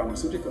providing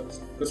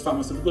pharmaceuticals, because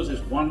pharmaceuticals is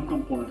one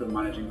component of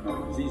managing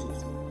chronic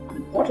diseases, an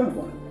important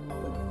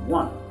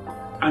one.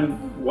 And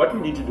what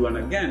we need to do, and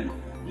again,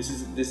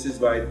 this is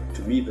why,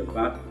 to me, the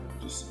VAT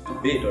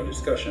debate or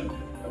discussion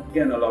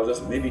again allows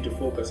us maybe to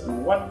focus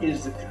on what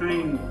is the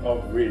kind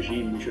of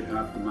regime we should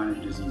have to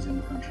manage disease in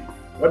the country.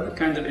 What are the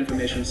kinds of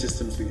information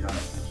systems we have?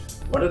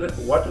 What are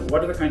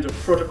the kinds of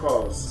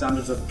protocols,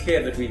 standards of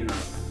care that we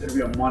have, that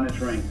we are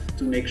monitoring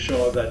to make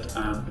sure that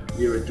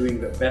we are doing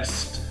the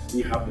best,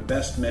 we have the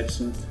best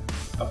medicine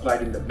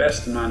applied in the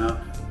best manner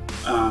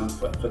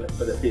for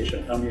the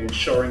patient, and we are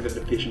ensuring that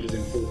the patient is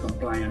in full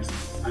compliance,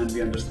 and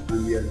we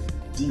understand we are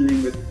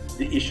dealing with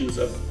the issues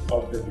of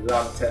the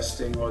lab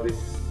testing or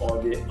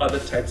the other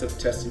types of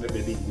testing that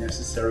may be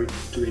necessary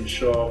to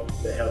ensure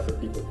the health of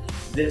people.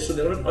 So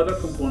there are other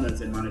components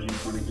in managing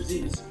chronic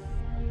disease.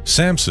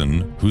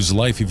 Samson, whose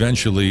life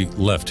eventually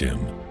left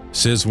him,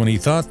 says when he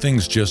thought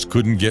things just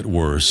couldn't get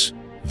worse,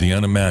 the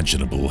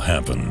unimaginable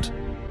happened.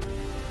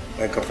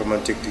 When I come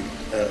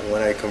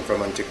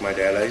from and take my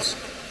dialysis,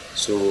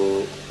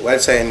 so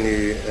whilst I'm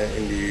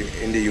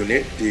in the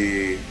unit,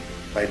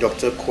 my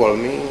doctor called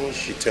me.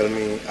 She tell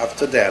me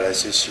after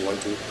dialysis she want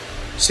to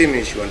see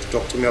me. She want to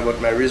talk to me about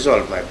my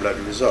result, my blood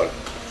result.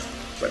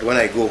 But when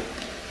I go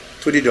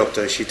to the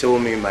doctor, she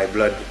told me my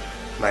blood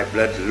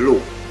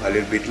low, a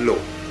little bit low.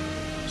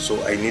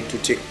 So I need to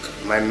take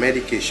my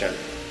medication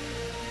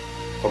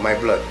for my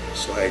blood.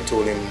 So I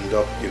told him,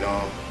 Doc,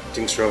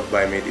 things rough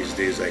by me these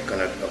days. I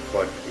cannot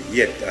afford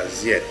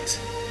as yet,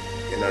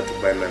 to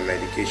buy my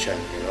medication,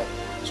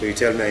 So he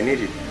tell me I need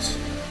it.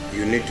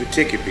 You need to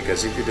take it,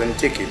 because if you don't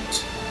take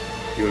it,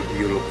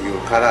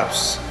 you'll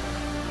collapse.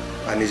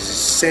 And it's the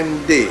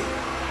same day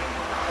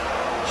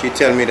she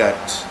tell me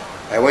that.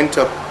 I went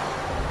up,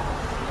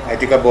 I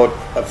took about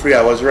a 3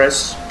 hours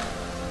rest,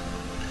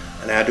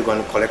 and I had to go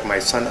and collect my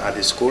son at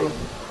the school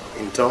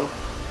in town,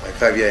 my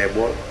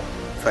 5-year-old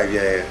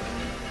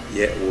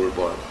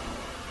boy.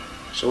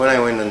 So when I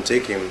went and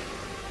take him,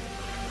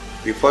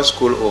 before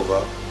school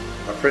over,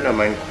 a friend of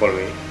mine called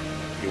me.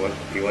 He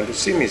want to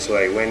see me, so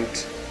I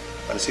went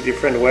and see the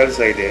friend while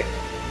I there.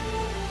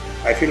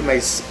 I feel my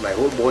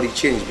whole body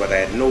changed, but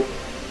I know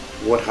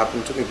what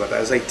happened to me. But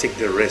as I take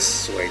the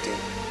rest, so I think.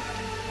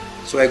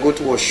 So I go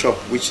to a shop,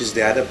 which is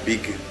they had a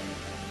big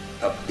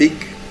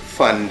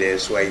fan there.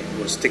 So I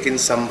was taking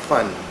some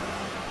fan,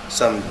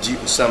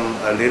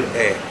 a little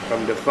air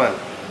from the fan.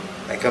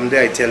 I come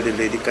there, I tell the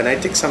lady, can I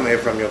take some air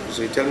from your food?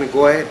 So he tell me,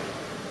 go ahead.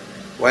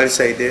 Whilst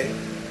I there,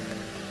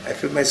 I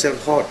feel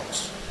myself hot,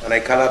 and I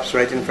collapse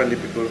right in front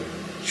of the people's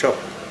shop.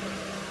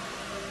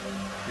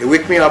 They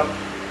wake me up,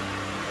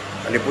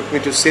 and they put me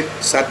to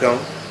sat down.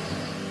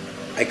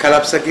 I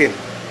collapse again.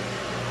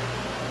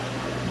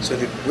 So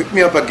they wake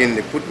me up again,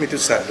 they put me to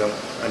sat down,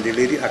 and the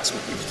lady asked me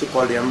if to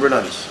call the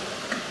ambulance.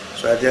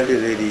 So I tell the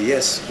lady,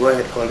 yes, go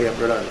ahead, call the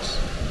ambulance.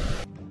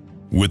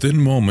 Within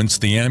moments,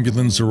 the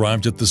ambulance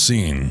arrived at the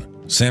scene.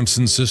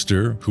 Samson's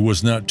sister, who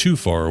was not too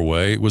far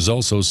away, was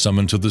also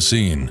summoned to the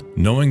scene.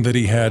 Knowing that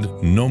he had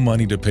no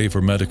money to pay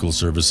for medical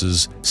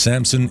services,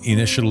 Samson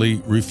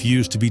initially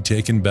refused to be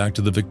taken back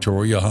to the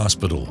Victoria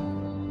Hospital.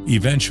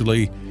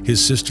 Eventually,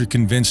 his sister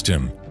convinced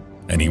him,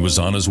 and he was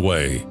on his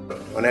way.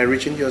 When I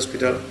reached in the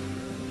hospital,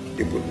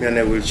 they put me on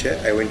a wheelchair.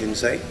 I went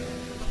inside.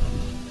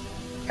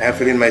 I am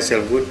feeling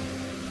myself good.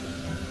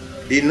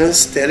 The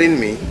nurse telling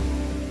me,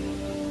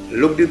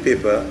 look the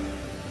paper,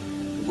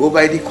 go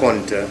by the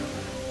counter,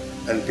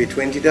 and pay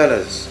 $20.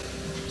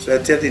 So I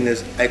tell the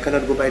nurse, I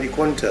cannot go by the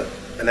counter,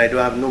 and I don't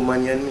have no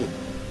money on me.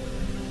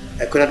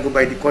 I cannot go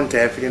by the counter,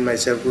 I am feeling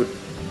myself good.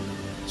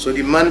 So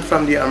the man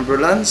from the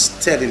ambulance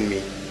telling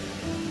me,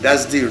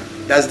 that's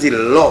the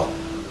law.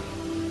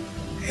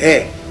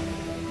 Hey,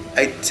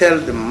 I tell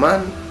the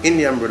man in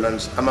the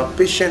ambulance, I'm a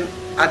patient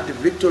at the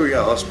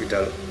Victoria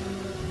Hospital.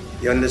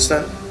 You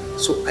understand?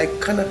 So I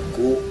cannot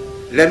go.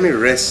 Let me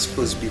rest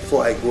first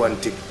before I go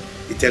and take.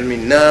 He tell me,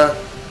 nah,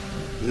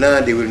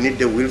 they will need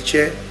the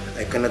wheelchair.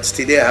 I cannot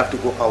stay there. I have to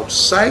go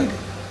outside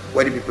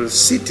where the people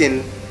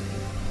sitting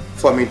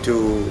for me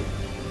to,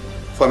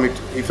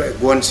 if I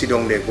go and sit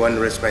down there, go and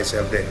rest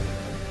myself there.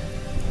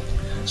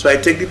 So I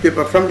take the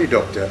paper from the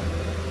doctor,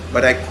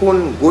 but I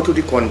couldn't go to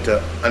the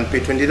counter and pay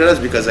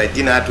 $20 because I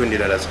didn't have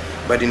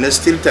 $20. But the nurse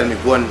still tell me,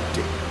 go and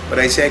take. But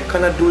I say, I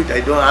cannot do it.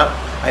 I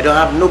don't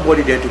have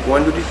nobody there to go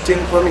and do the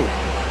thing for me.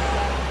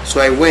 So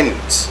I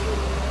went.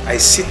 I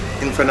sit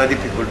in front of the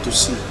people to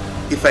see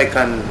if I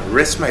can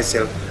rest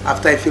myself.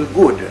 After I feel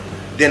good,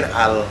 then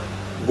I'll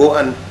go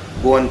and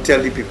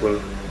tell the people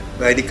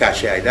by the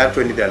cashier, I have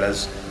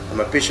 $20. I'm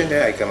a patient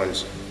there, I come and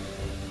see.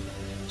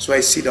 So I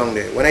sit down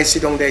there. When I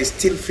sit down there, I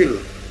still feel.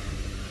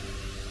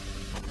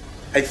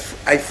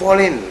 I fall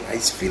in. I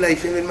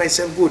feel in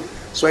myself good.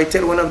 So I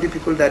tell one of the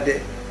people that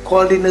they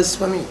call the nurse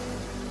for me.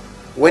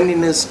 When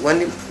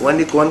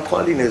they go and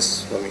call the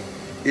nurse for me,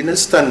 the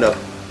nurse stand up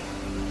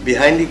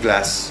behind the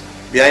glass,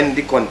 behind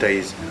the counter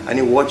is, and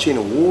he watching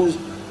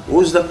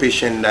who's the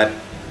patient that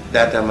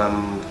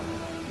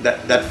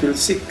feels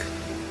sick.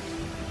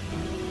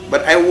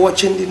 But I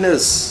watching the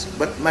nurse,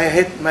 but my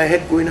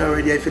head going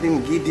already. I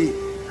feeling giddy.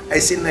 I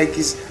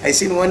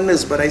seen one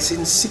nurse, but I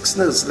seen 6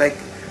 nurses,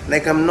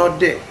 like I'm not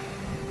there.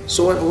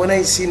 So when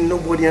I see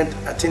nobody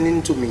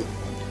attending to me,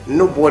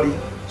 nobody,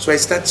 so I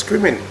start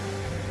screaming.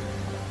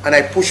 and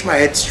I pushed my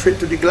head straight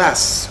to the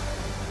glass.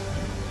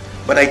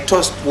 But I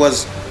thought it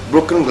was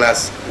broken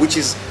glass, which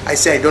is, I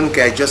say I don't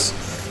care, I just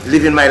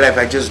living my life,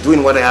 I just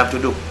doing what I have to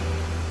do.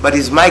 But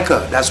it's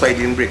mica, that's why it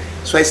didn't break.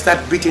 So I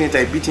start beating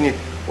it,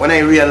 When I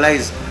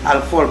realize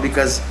I'll fall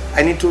because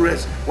I need to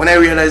rest. When I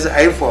realize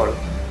I'll fall,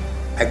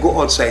 I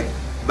go outside.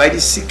 By the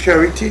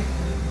security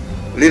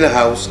little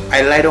house,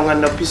 I lie down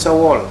on a piece of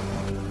wall.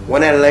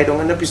 When I lie down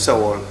on a piece of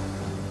wall,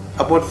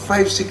 about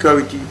 4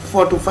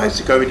 to 5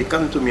 security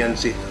come to me and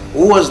say,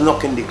 who was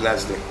knocking the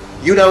glass there?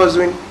 You that was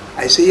doing?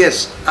 I say,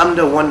 yes, I'm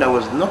the one that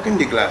was knocking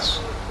the glass.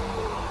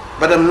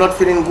 But I'm not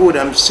feeling good,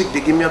 I'm sick,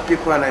 they give me a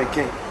paper and I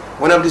can't.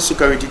 One of the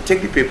security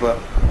take the paper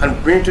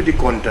and bring it to the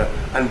counter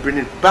and bring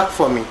it back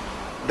for me.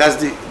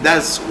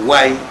 That's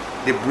why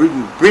they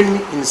bring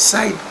me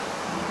inside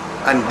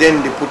and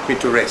then they put me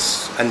to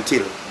rest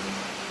until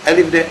I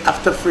live there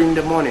after 3 in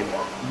the morning.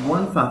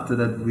 One factor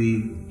that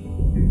we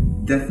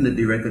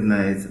definitely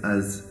recognize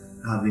as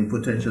having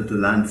potential to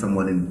land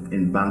someone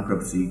in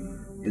bankruptcy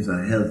is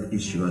a health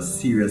issue, a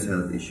serious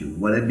health issue.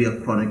 Whether it be a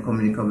chronic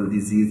communicable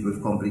disease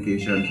with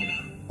complications,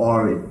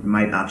 or it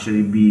might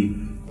actually be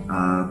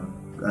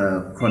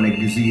chronic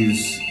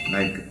disease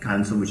like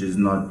cancer, which is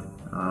not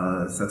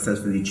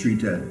successfully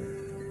treated.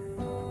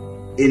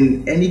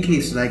 In any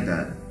case like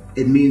that,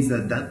 it means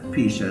that that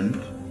patient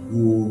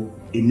who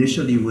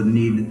initially would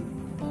need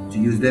to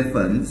use their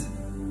funds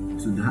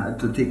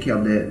to take care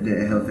of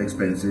their health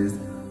expenses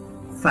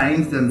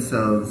finds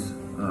themselves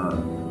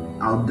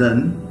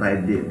outdone by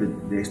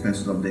the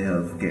expenses of their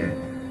health care.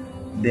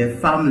 Their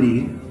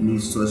family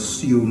needs to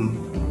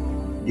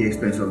assume the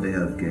expense of their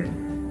health care.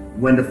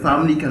 When the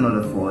family cannot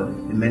afford,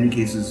 in many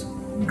cases,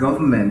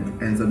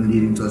 government ends up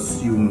needing to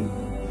assume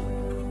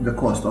the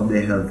cost of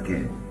their health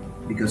care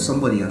because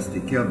somebody has to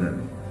take care of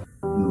them.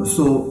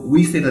 So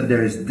we say that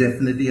there is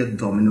definitely a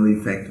domino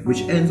effect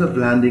which ends up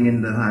landing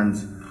in the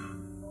hands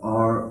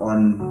or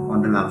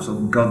on the laps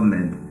of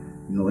government.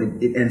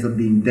 It ends up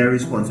being their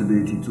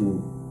responsibility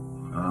to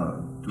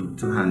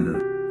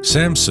handle.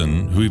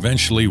 Samson, who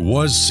eventually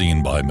was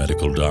seen by a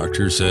medical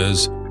doctor,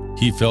 says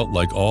he felt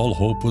like all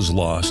hope was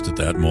lost at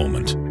that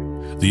moment.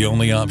 The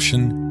only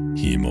option,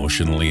 he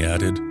emotionally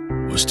added,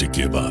 was to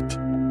give up.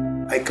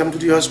 I come to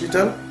the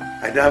hospital,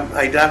 I don't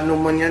have no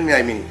money on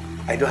me.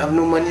 I don't have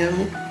no money on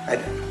me.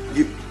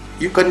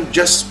 You can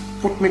just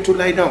put me to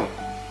lie down.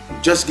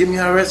 Just give me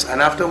a rest,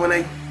 and after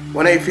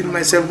when I feel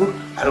myself good,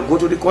 I'll go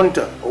to the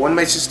counter. Or when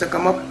my sister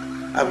come up,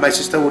 my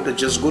sister would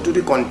just go to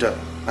the counter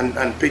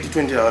and pay the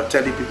 20 or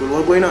tell the people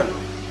what's going on.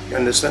 You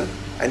understand?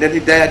 And then they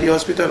die at the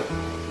hospital.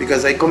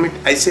 Because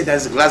I say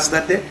there's glass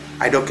that day,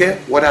 I don't care,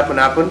 what happened.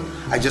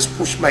 I just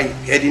push my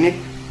head in it.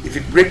 If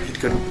it breaks, it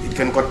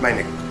can cut my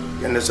neck.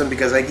 You understand?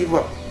 Because I give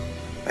up.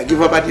 I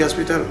give up at the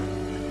hospital.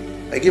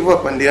 I give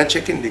up and they are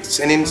checking, they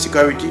send in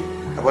security,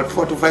 about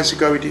 4 to 5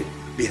 security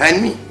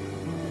behind me.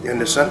 You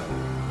understand?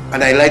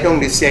 And I lie down,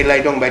 they say I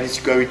lie down by the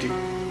security,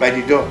 by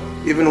the door.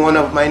 Even one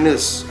of my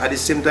nurses at the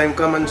same time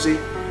come and say,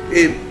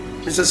 hey,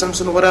 Mr.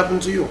 Samson, what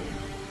happened to you?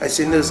 I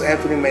say, nurse, I am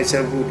feeling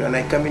myself good, and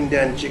I come in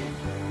there and check.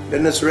 The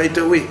nurse right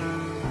away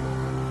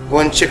go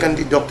and check on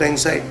the doctor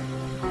inside.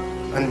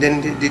 And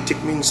then they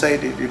take me inside,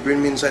 they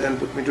bring me inside and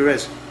put me to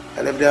rest.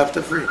 I left there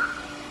after 3.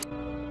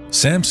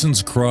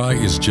 Samson's cry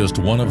is just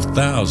one of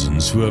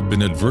thousands who have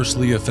been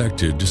adversely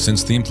affected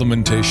since the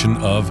implementation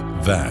of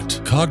VAT.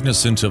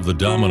 Cognizant of the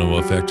domino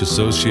effect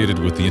associated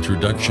with the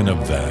introduction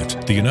of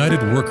VAT, the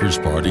United Workers'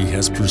 Party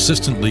has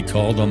persistently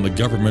called on the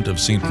government of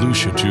Saint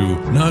Lucia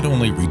to not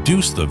only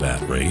reduce the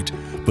VAT rate,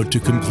 but to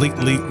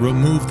completely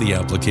remove the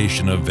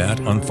application of VAT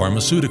on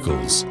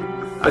pharmaceuticals.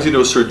 As you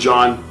know, Sir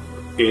John,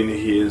 in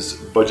his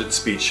budget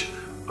speech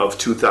of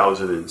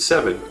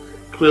 2007,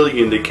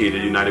 clearly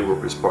indicated United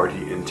Workers'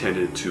 Party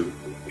intended to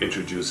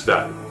introduce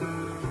VAT.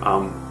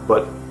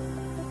 But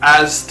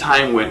as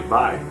time went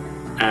by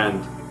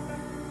and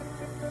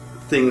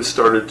things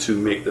started to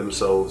make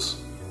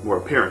themselves more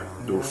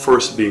apparent, the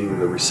first being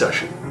the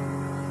recession,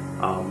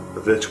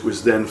 which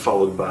was then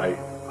followed by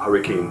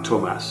Hurricane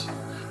Thomas,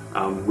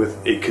 with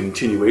a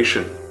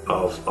continuation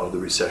of the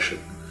recession,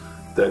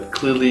 that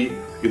clearly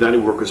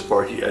United Workers'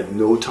 Party at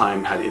no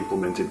time had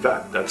implemented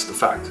VAT. That's the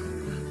fact.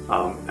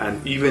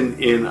 And even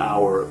in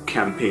our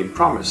campaign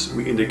promise,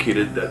 we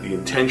indicated that the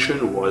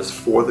intention was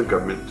for the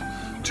government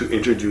to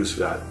introduce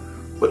VAT,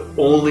 but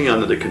only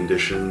under the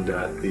condition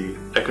that the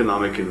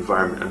economic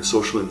environment and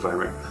social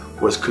environment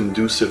was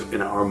conducive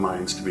in our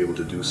minds to be able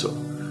to do so.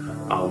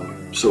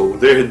 So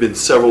there had been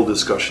several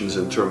discussions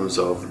in terms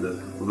of the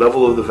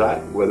level of the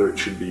VAT, whether it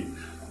should be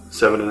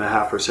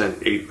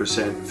 7.5%, 8%,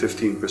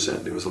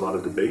 15%. There was a lot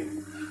of debate.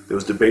 There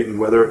was debate on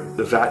whether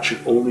the VAT should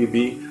only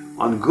be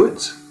on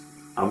goods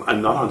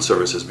and not on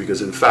services,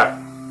 because in fact,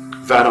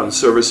 VAT on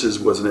services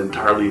was an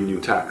entirely new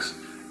tax.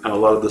 And a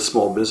lot of the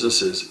small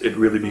businesses, it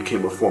really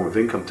became a form of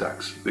income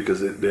tax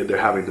because they're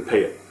having to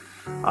pay it.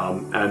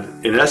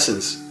 And in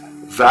essence,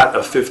 VAT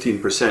of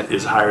 15%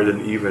 is higher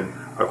than even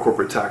a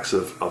corporate tax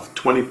of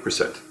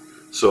 20%.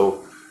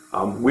 So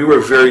we were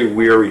very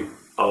wary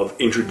of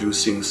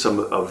introducing some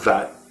of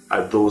VAT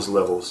at those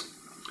levels.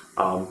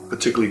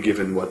 particularly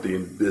given what the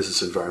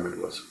business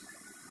environment was.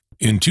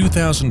 In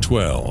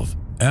 2012,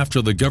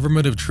 after the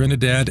government of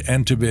Trinidad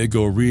and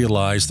Tobago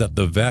realized that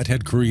the VAT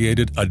had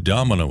created a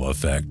domino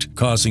effect,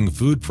 causing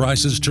food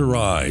prices to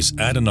rise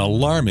at an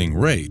alarming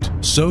rate,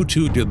 so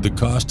too did the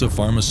cost of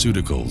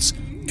pharmaceuticals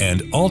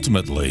and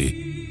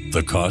ultimately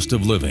the cost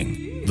of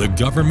living. The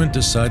government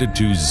decided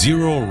to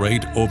zero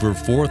rate over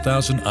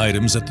 4,000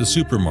 items at the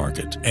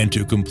supermarket and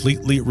to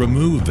completely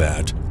remove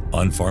VAT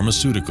on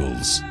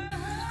pharmaceuticals.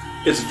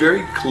 It's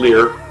very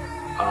clear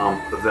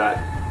that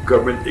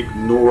government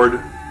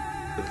ignored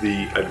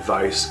the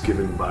advice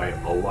given by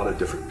a lot of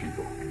different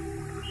people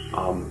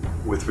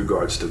with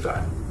regards to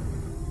VAT.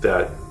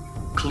 That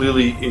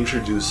clearly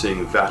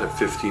introducing VAT of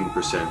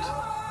 15%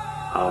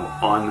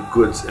 on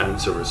goods and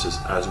services,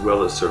 as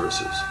well as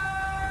services,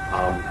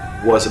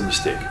 was a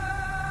mistake.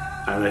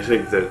 And I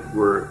think that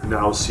we're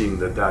now seeing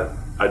that that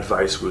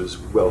advice was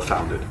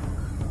well-founded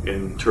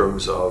in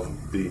terms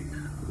of the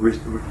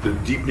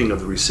deepening of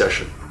the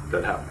recession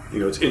that happened. You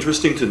know, it's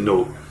interesting to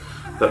note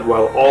that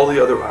while all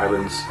the other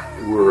islands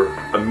were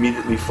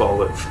immediately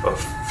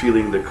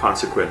feeling the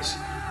consequence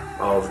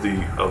of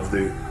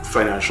the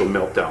financial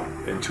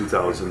meltdown in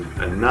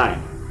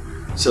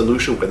 2009, Saint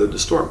Lucia weathered the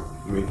storm.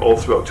 I mean, all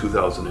throughout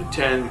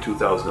 2010,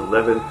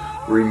 2011,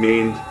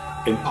 remained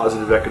in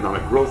positive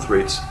economic growth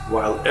rates,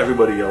 while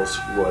everybody else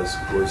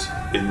was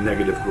in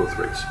negative growth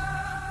rates.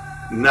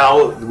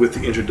 Now, with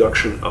the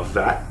introduction of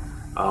VAT,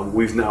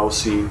 we've now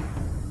seen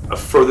a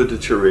further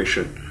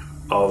deterioration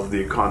of the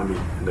economy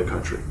in the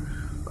country.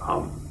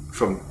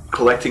 From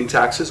collecting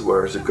taxes,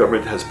 whereas the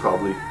government has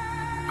probably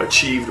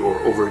achieved or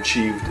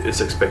overachieved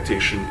its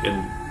expectation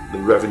in the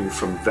revenue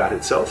from VAT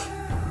itself,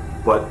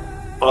 but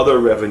other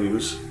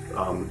revenues,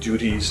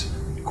 duties,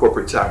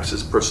 corporate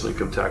taxes, personal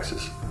income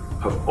taxes,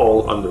 have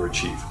all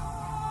underachieved.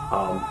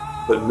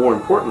 But more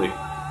importantly,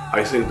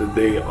 I think that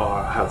they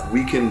have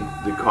weakened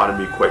the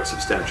economy quite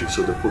substantially.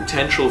 So the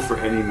potential for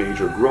any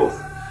major growth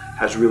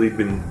has really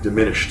been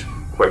diminished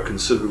quite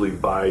considerably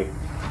by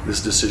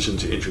this decision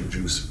to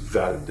introduce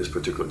VAT at this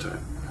particular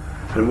time.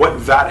 And what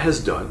VAT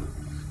has done,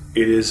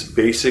 it is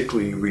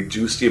basically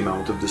reduced the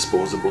amount of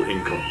disposable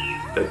income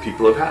that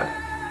people have had.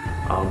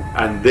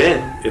 And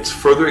then it's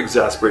further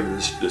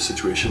exacerbated this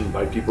situation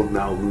by people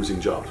now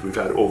losing jobs. We've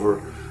had over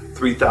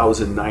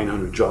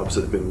 3,900 jobs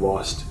that have been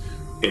lost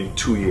in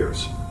 2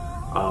 years.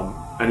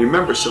 And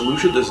remember, Saint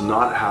Lucia does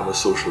not have a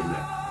social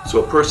net. So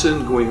a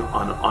person going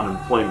on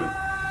unemployment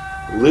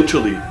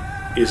literally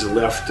is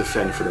left to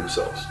fend for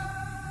themselves.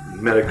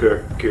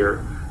 Medicare,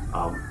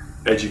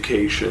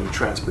 education,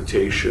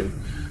 transportation,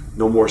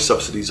 no more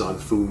subsidies on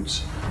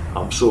foods.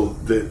 So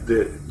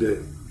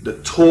the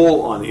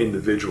toll on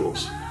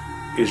individuals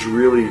is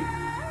really,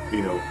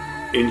 you know,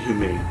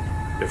 inhumane,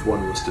 if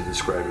one was to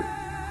describe it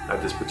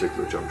at this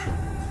particular juncture.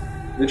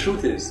 The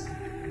truth is,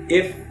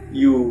 if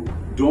you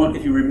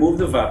remove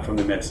the VAT from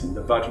the medicine,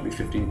 the VAT will be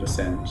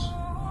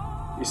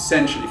 15%,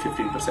 essentially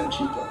 15%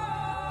 cheaper.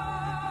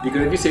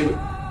 Because if you say,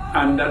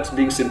 and that's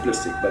being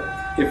simplistic, but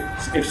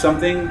if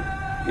something,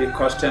 it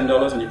costs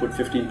 $10 and you put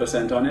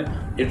 15% on it,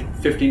 it's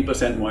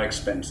 15% more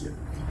expensive.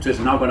 So it's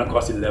now going to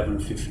cost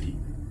 $11.50.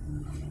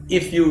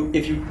 If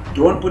you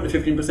don't put the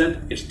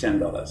 15%, it's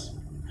 $10.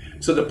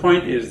 So the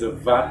point is the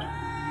VAT,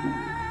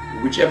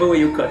 whichever way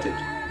you cut it,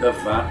 the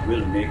VAT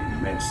will make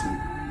medicine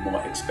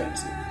more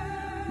expensive.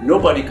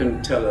 Nobody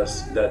can tell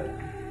us that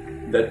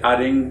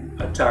adding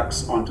a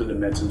tax onto the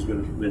medicines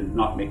will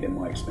not make them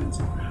more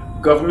expensive.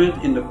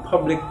 Government in the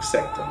public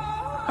sector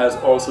has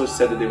also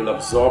said that they will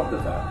absorb the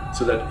VAT,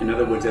 so that, in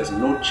other words, there's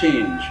no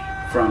change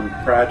from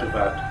prior to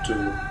VAT to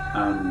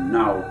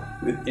now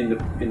in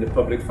the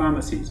public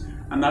pharmacies,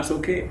 and that's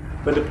okay.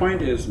 But the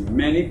point is,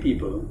 many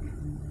people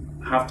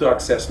have to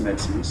access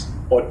medicines,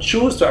 or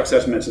choose to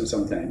access medicine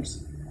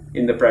sometimes,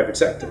 in the private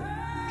sector,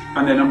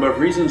 and there are a number of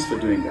reasons for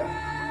doing that.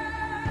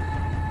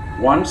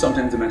 One,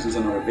 sometimes the medicines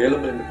are not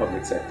available in the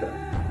public sector.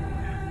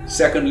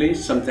 Secondly,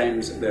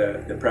 sometimes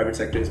the private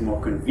sector is more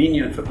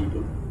convenient for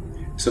people,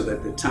 so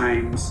that the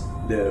times,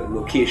 the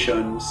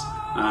locations,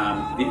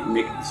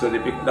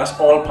 that's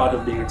all part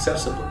of being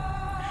accessible.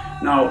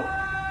 Now,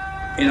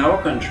 in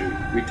our country,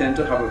 we tend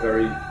to have a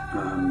very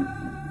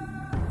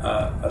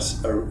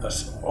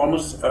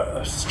almost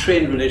a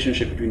strained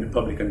relationship between the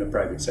public and the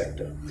private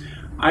sector.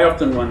 I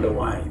often wonder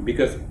why,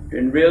 because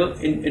in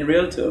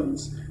real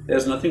terms,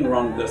 there's nothing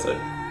wrong with us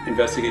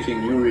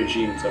investigating new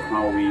regimes of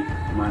how we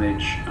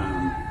manage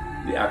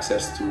the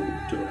access to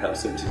health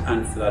services,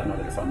 and for that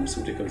matter, the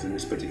pharmaceuticals in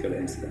this particular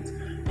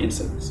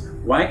instance.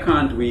 Why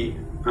can't we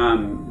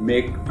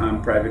make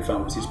private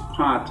pharmacies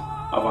part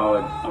of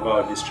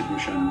our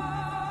distribution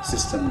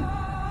system?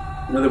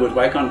 In other words,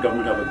 why can't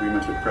government have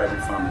agreements with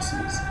private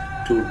pharmacies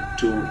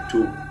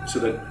so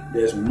that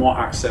there's more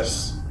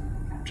access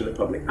to the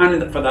public?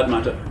 And for that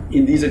matter,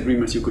 in these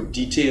agreements, you could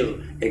detail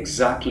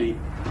exactly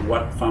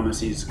what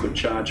pharmacies could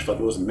charge for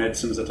those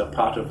medicines that are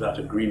part of that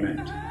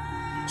agreement.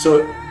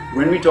 So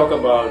when we talk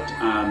about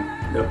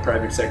the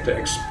private sector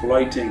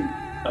exploiting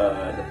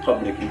the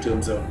public in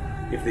terms of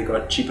if they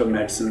got cheaper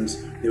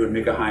medicines, they would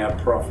make a higher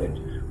profit.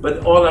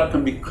 But all that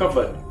can be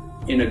covered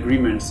in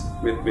agreements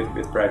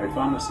with private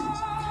pharmacies.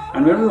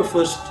 And when we were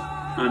first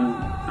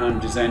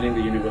designing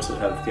the universal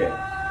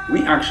healthcare,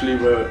 we actually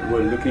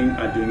were looking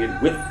at doing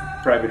it with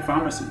private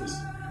pharmacies,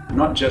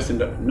 not just in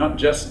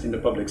the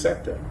public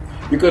sector,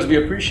 because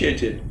we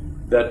appreciated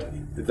that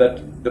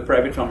the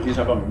private pharmacies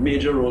have a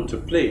major role to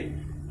play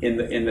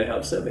in the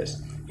health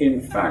service.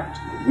 In fact,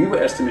 we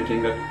were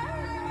estimating that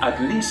at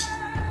least,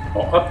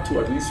 or up to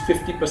at least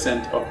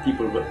 50% of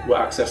people were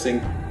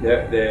accessing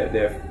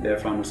their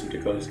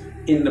pharmaceuticals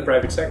in the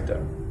private sector.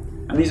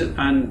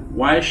 And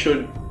why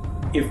should,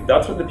 if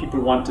that's what the people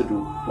want to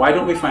do, why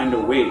don't we find a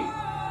way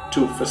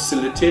to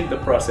facilitate the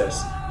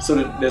process so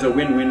that there's a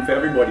win-win for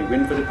everybody,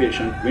 win for the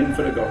patient, win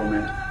for the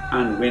government,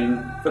 and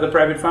win for the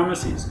private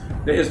pharmacies?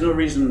 There is no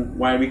reason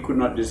why we could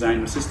not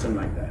design a system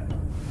like that.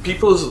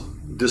 People's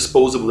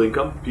disposable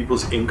income,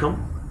 people's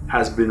income,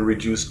 has been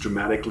reduced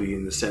dramatically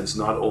in the sense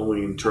not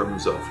only in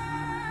terms of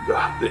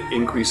the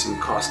increase in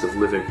cost of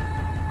living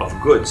of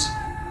goods,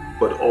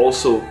 but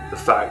also the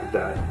fact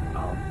that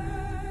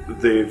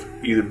they've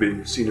either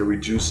been seen a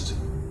reduced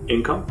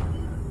income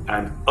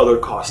and other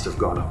costs have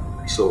gone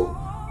up. So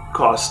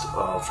cost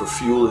for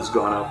fuel has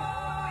gone up,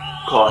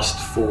 cost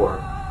for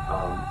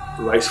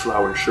rice,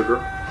 flour, and sugar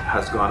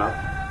has gone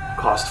up,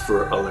 cost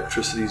for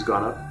electricity has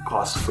gone up,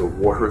 cost for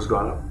water has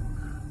gone up.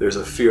 There's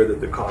a fear that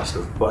the cost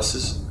of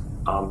buses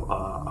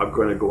are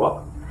going to go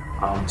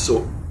up.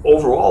 So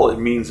overall, it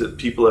means that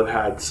people have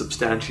had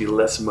substantially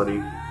less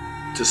money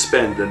to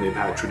spend than they've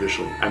had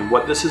traditionally. And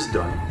what this has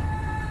done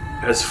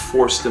has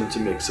forced them to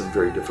make some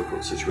very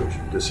difficult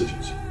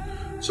decisions.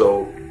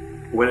 So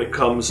when it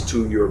comes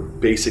to your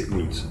basic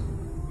needs,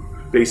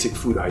 basic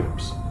food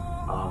items,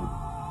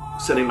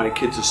 sending my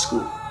kid to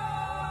school,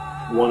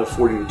 one,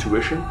 affording the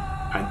tuition,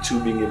 and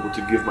two, being able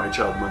to give my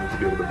child money to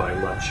be able to buy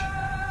lunch,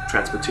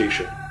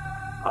 transportation.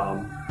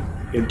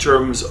 In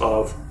terms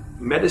of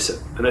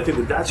medicine, and I think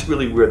that that's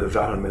really where the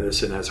VAT on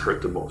medicine has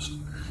hurt the most,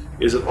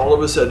 is that all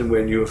of a sudden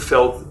when you have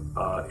felt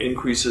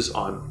increases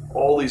on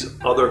all these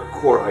other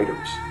core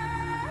items,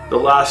 the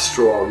last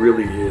straw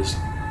really is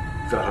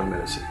VAT on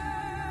medicine.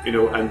 You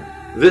know, and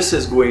this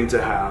is going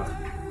to have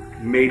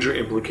major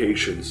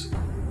implications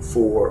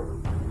for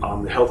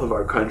the health of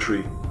our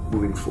country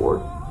moving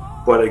forward,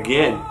 but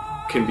again,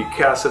 can be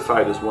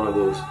classified as one of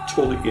those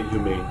totally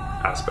inhumane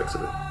aspects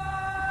of it.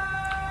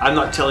 I'm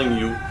not telling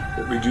you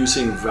that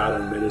reducing VAT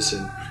on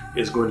medicine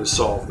is going to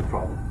solve the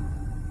problem,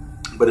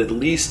 but at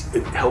least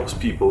it helps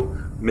people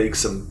make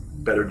some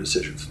better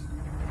decisions.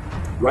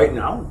 Right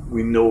now,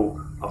 we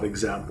know of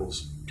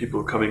examples,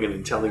 people are coming in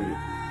and telling you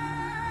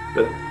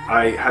that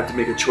I had to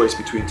make a choice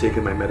between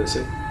taking my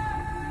medicine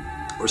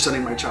or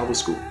sending my child to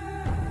school.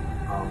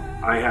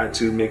 I had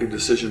to make a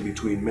decision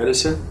between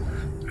medicine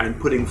and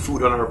putting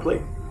food on our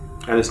plate.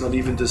 And it's not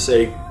even to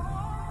say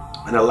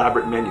an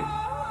elaborate menu.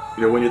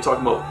 You know, when you're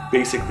talking about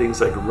basic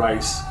things like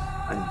rice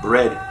and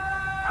bread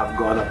have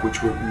gone up,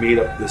 which were made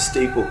up the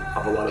staple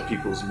of a lot of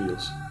people's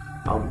meals.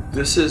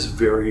 This is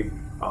very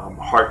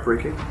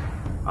heartbreaking.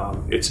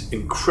 It's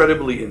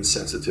incredibly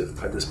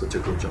insensitive at this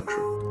particular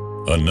juncture.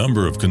 A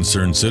number of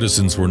concerned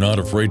citizens were not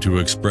afraid to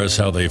express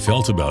how they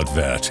felt about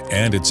VAT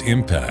and its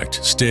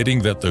impact,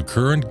 stating that the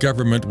current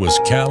government was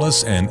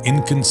callous and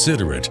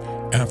inconsiderate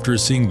after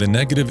seeing the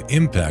negative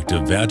impact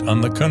of VAT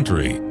on the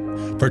country,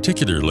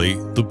 particularly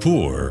the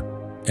poor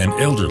and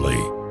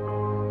elderly.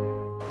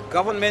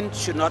 Government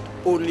should not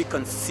only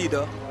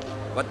consider,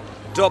 but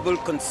double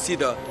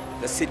consider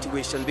the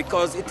situation,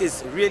 because it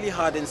is really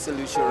hard in Saint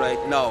Lucia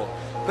right now,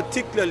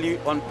 particularly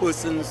on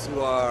persons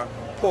who are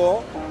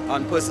poor,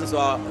 on persons who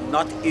are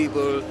not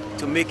able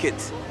to make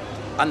it.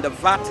 And the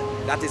VAT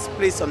that is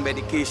placed on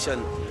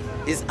medication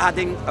is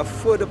adding a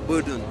further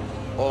burden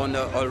on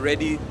an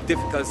already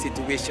difficult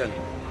situation.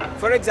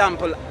 For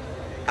example,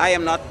 I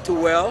am not too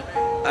well,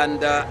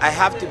 and I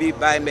have to be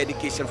buying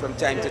medication from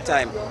time to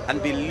time.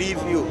 And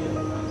believe you,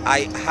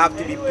 I have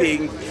to be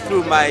paying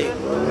through my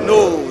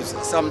nose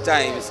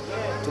sometimes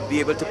to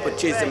be able to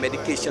purchase the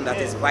medication that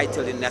is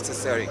vitally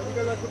necessary.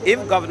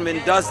 If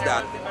government does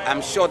that,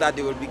 I'm sure that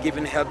they will be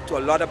giving help to a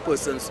lot of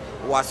persons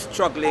who are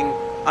struggling.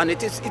 And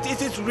it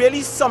is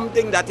really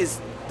something that is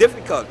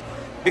difficult,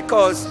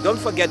 because don't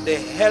forget, the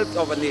health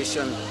of a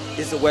nation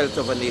is the wealth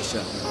of a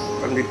nation.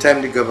 From the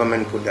time the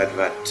government put that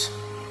VAT,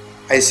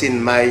 I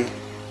seen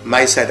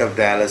my side of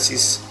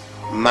dialysis,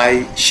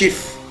 my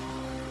shift,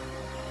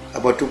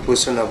 about 2%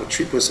 or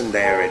 3%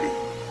 die already.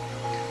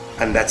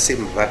 And that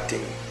same VAT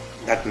thing,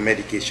 that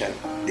medication,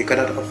 they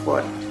cannot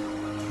afford.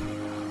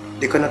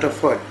 They cannot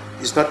afford.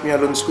 It's not me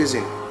alone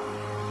squeezing.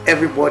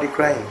 Everybody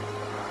crying.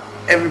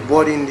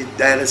 Everybody in the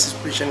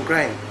dialysis patient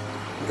crying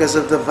because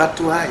of the VAT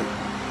too high.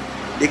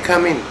 They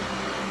come in,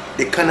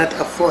 they cannot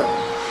afford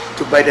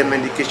to buy the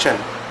medication.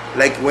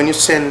 Like when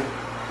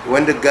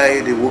the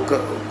guy, the worker,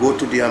 go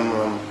to the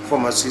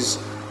pharmacies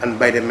and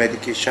buy the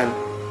medication,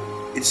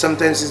 it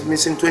sometimes is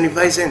missing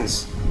 25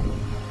 cents.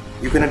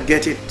 You cannot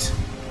get it.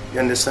 You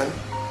understand?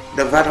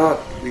 The VAT hot.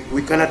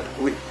 We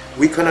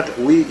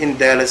in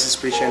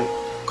dialysis patient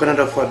cannot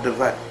afford the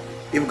VAT.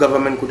 If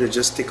government could have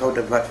just take out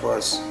the VAT for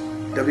us,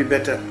 that'd be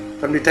better.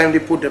 From the time they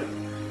put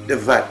the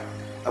VAT,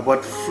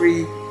 about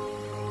 3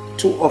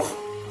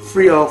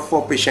 or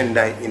 4 patients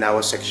die in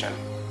our section.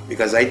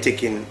 Because I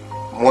take in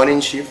morning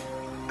shift,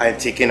 I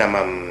take in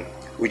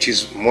which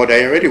is more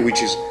than already,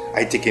 which is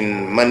I take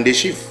in Monday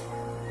shift.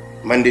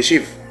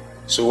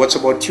 So what's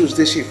about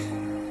Tuesday shift?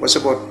 What's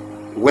about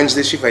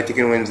Wednesday shift? I take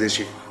in Wednesday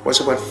shift. What's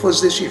about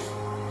Thursday shift?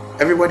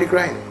 Everybody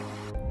crying.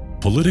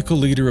 Political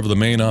leader of the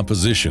main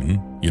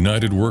opposition,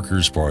 United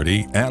Workers'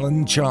 Party,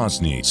 Alan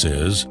Chosney,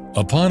 says,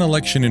 upon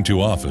election into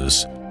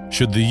office,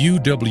 should the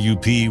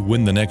UWP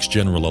win the next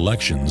general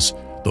elections,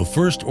 the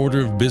first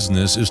order of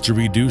business is to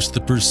reduce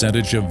the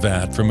percentage of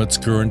VAT from its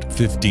current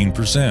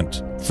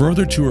 15%.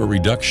 Further to a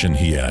reduction,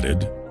 he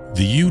added,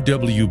 the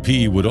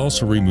UWP would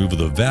also remove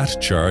the VAT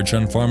charge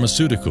on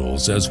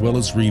pharmaceuticals as well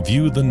as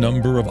review the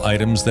number of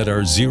items that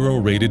are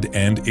zero-rated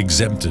and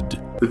exempted.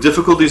 The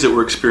difficulties that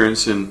we're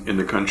experiencing in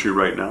the country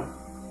right now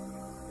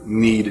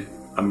need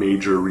a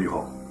major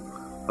rehaul.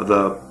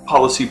 The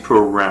policy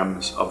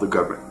programs of the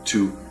government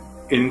to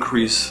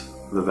increase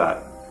the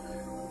VAT,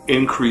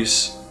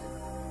 increase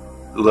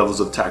the levels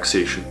of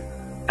taxation,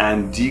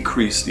 and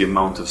decrease the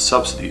amount of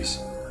subsidies,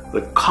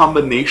 the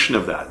combination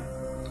of that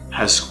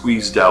has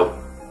squeezed out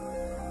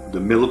the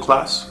middle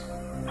class,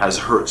 has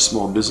hurt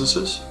small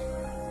businesses,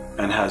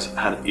 and has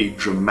had a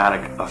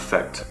dramatic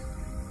effect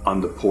on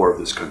the poor of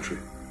this country.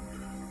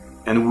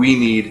 And we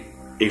need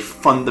a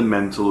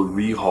fundamental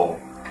rehaul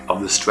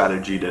of the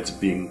strategy that's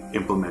being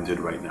implemented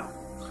right now.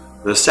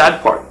 The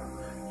sad part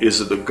is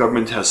that the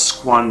government has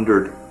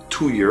squandered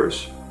 2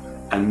 years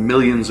and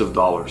millions of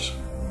dollars.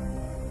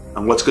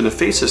 And what's going to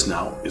face us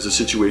now is a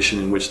situation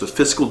in which the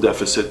fiscal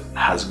deficit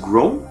has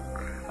grown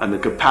and the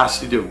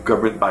capacity of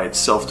government by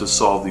itself to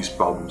solve these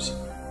problems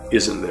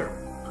isn't there.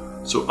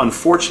 So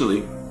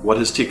unfortunately, what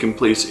has taken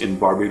place in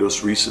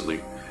Barbados recently,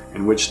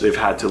 in which they've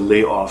had to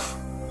lay off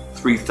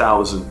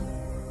 3,000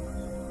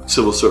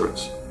 civil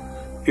servants,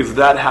 if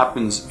that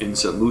happens in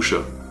Saint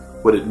Lucia,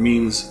 what it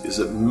means is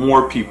that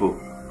more people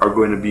are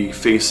going to be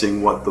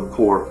facing what the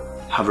poor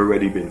have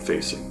already been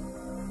facing.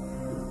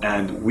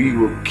 And we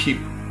will keep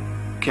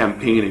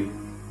campaigning,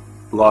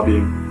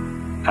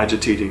 lobbying,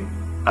 agitating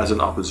as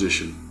an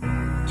opposition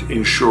to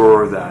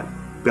ensure that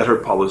better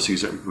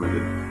policies are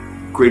implemented,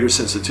 greater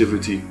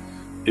sensitivity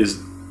is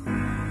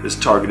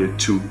targeted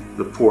to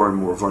the poor and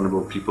more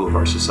vulnerable people of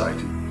our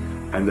society,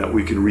 and that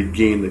we can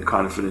regain the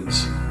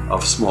confidence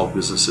of small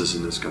businesses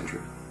in this country.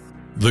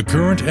 The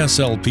current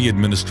SLP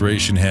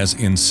administration has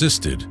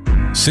insisted,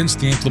 since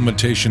the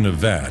implementation of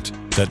VAT,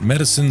 that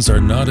medicines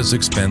are not as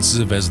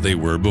expensive as they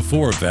were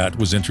before VAT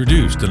was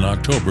introduced in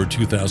October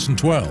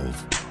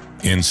 2012.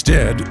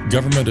 Instead,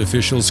 government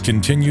officials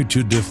continue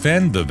to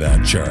defend the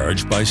VAT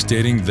charge by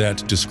stating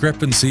that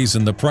discrepancies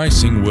in the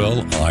pricing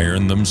will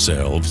iron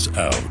themselves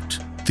out.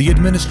 The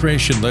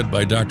administration led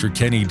by Dr.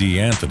 Kenny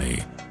D.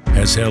 Anthony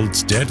has held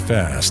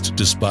steadfast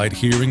despite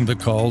hearing the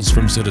calls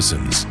from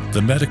citizens,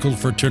 the medical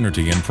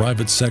fraternity and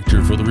private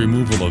sector for the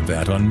removal of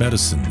VAT on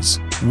medicines.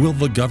 Will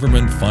the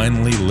government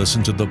finally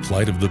listen to the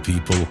plight of the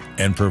people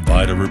and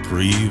provide a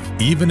reprieve,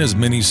 even as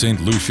many St.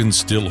 Lucians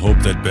still hope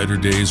that better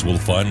days will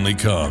finally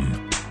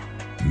come?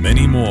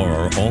 Many more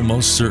are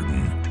almost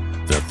certain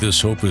that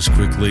this hope is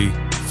quickly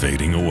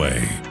fading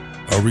away,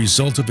 a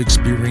result of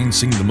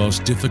experiencing the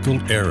most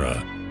difficult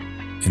era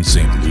in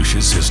St.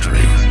 Lucia's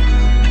history.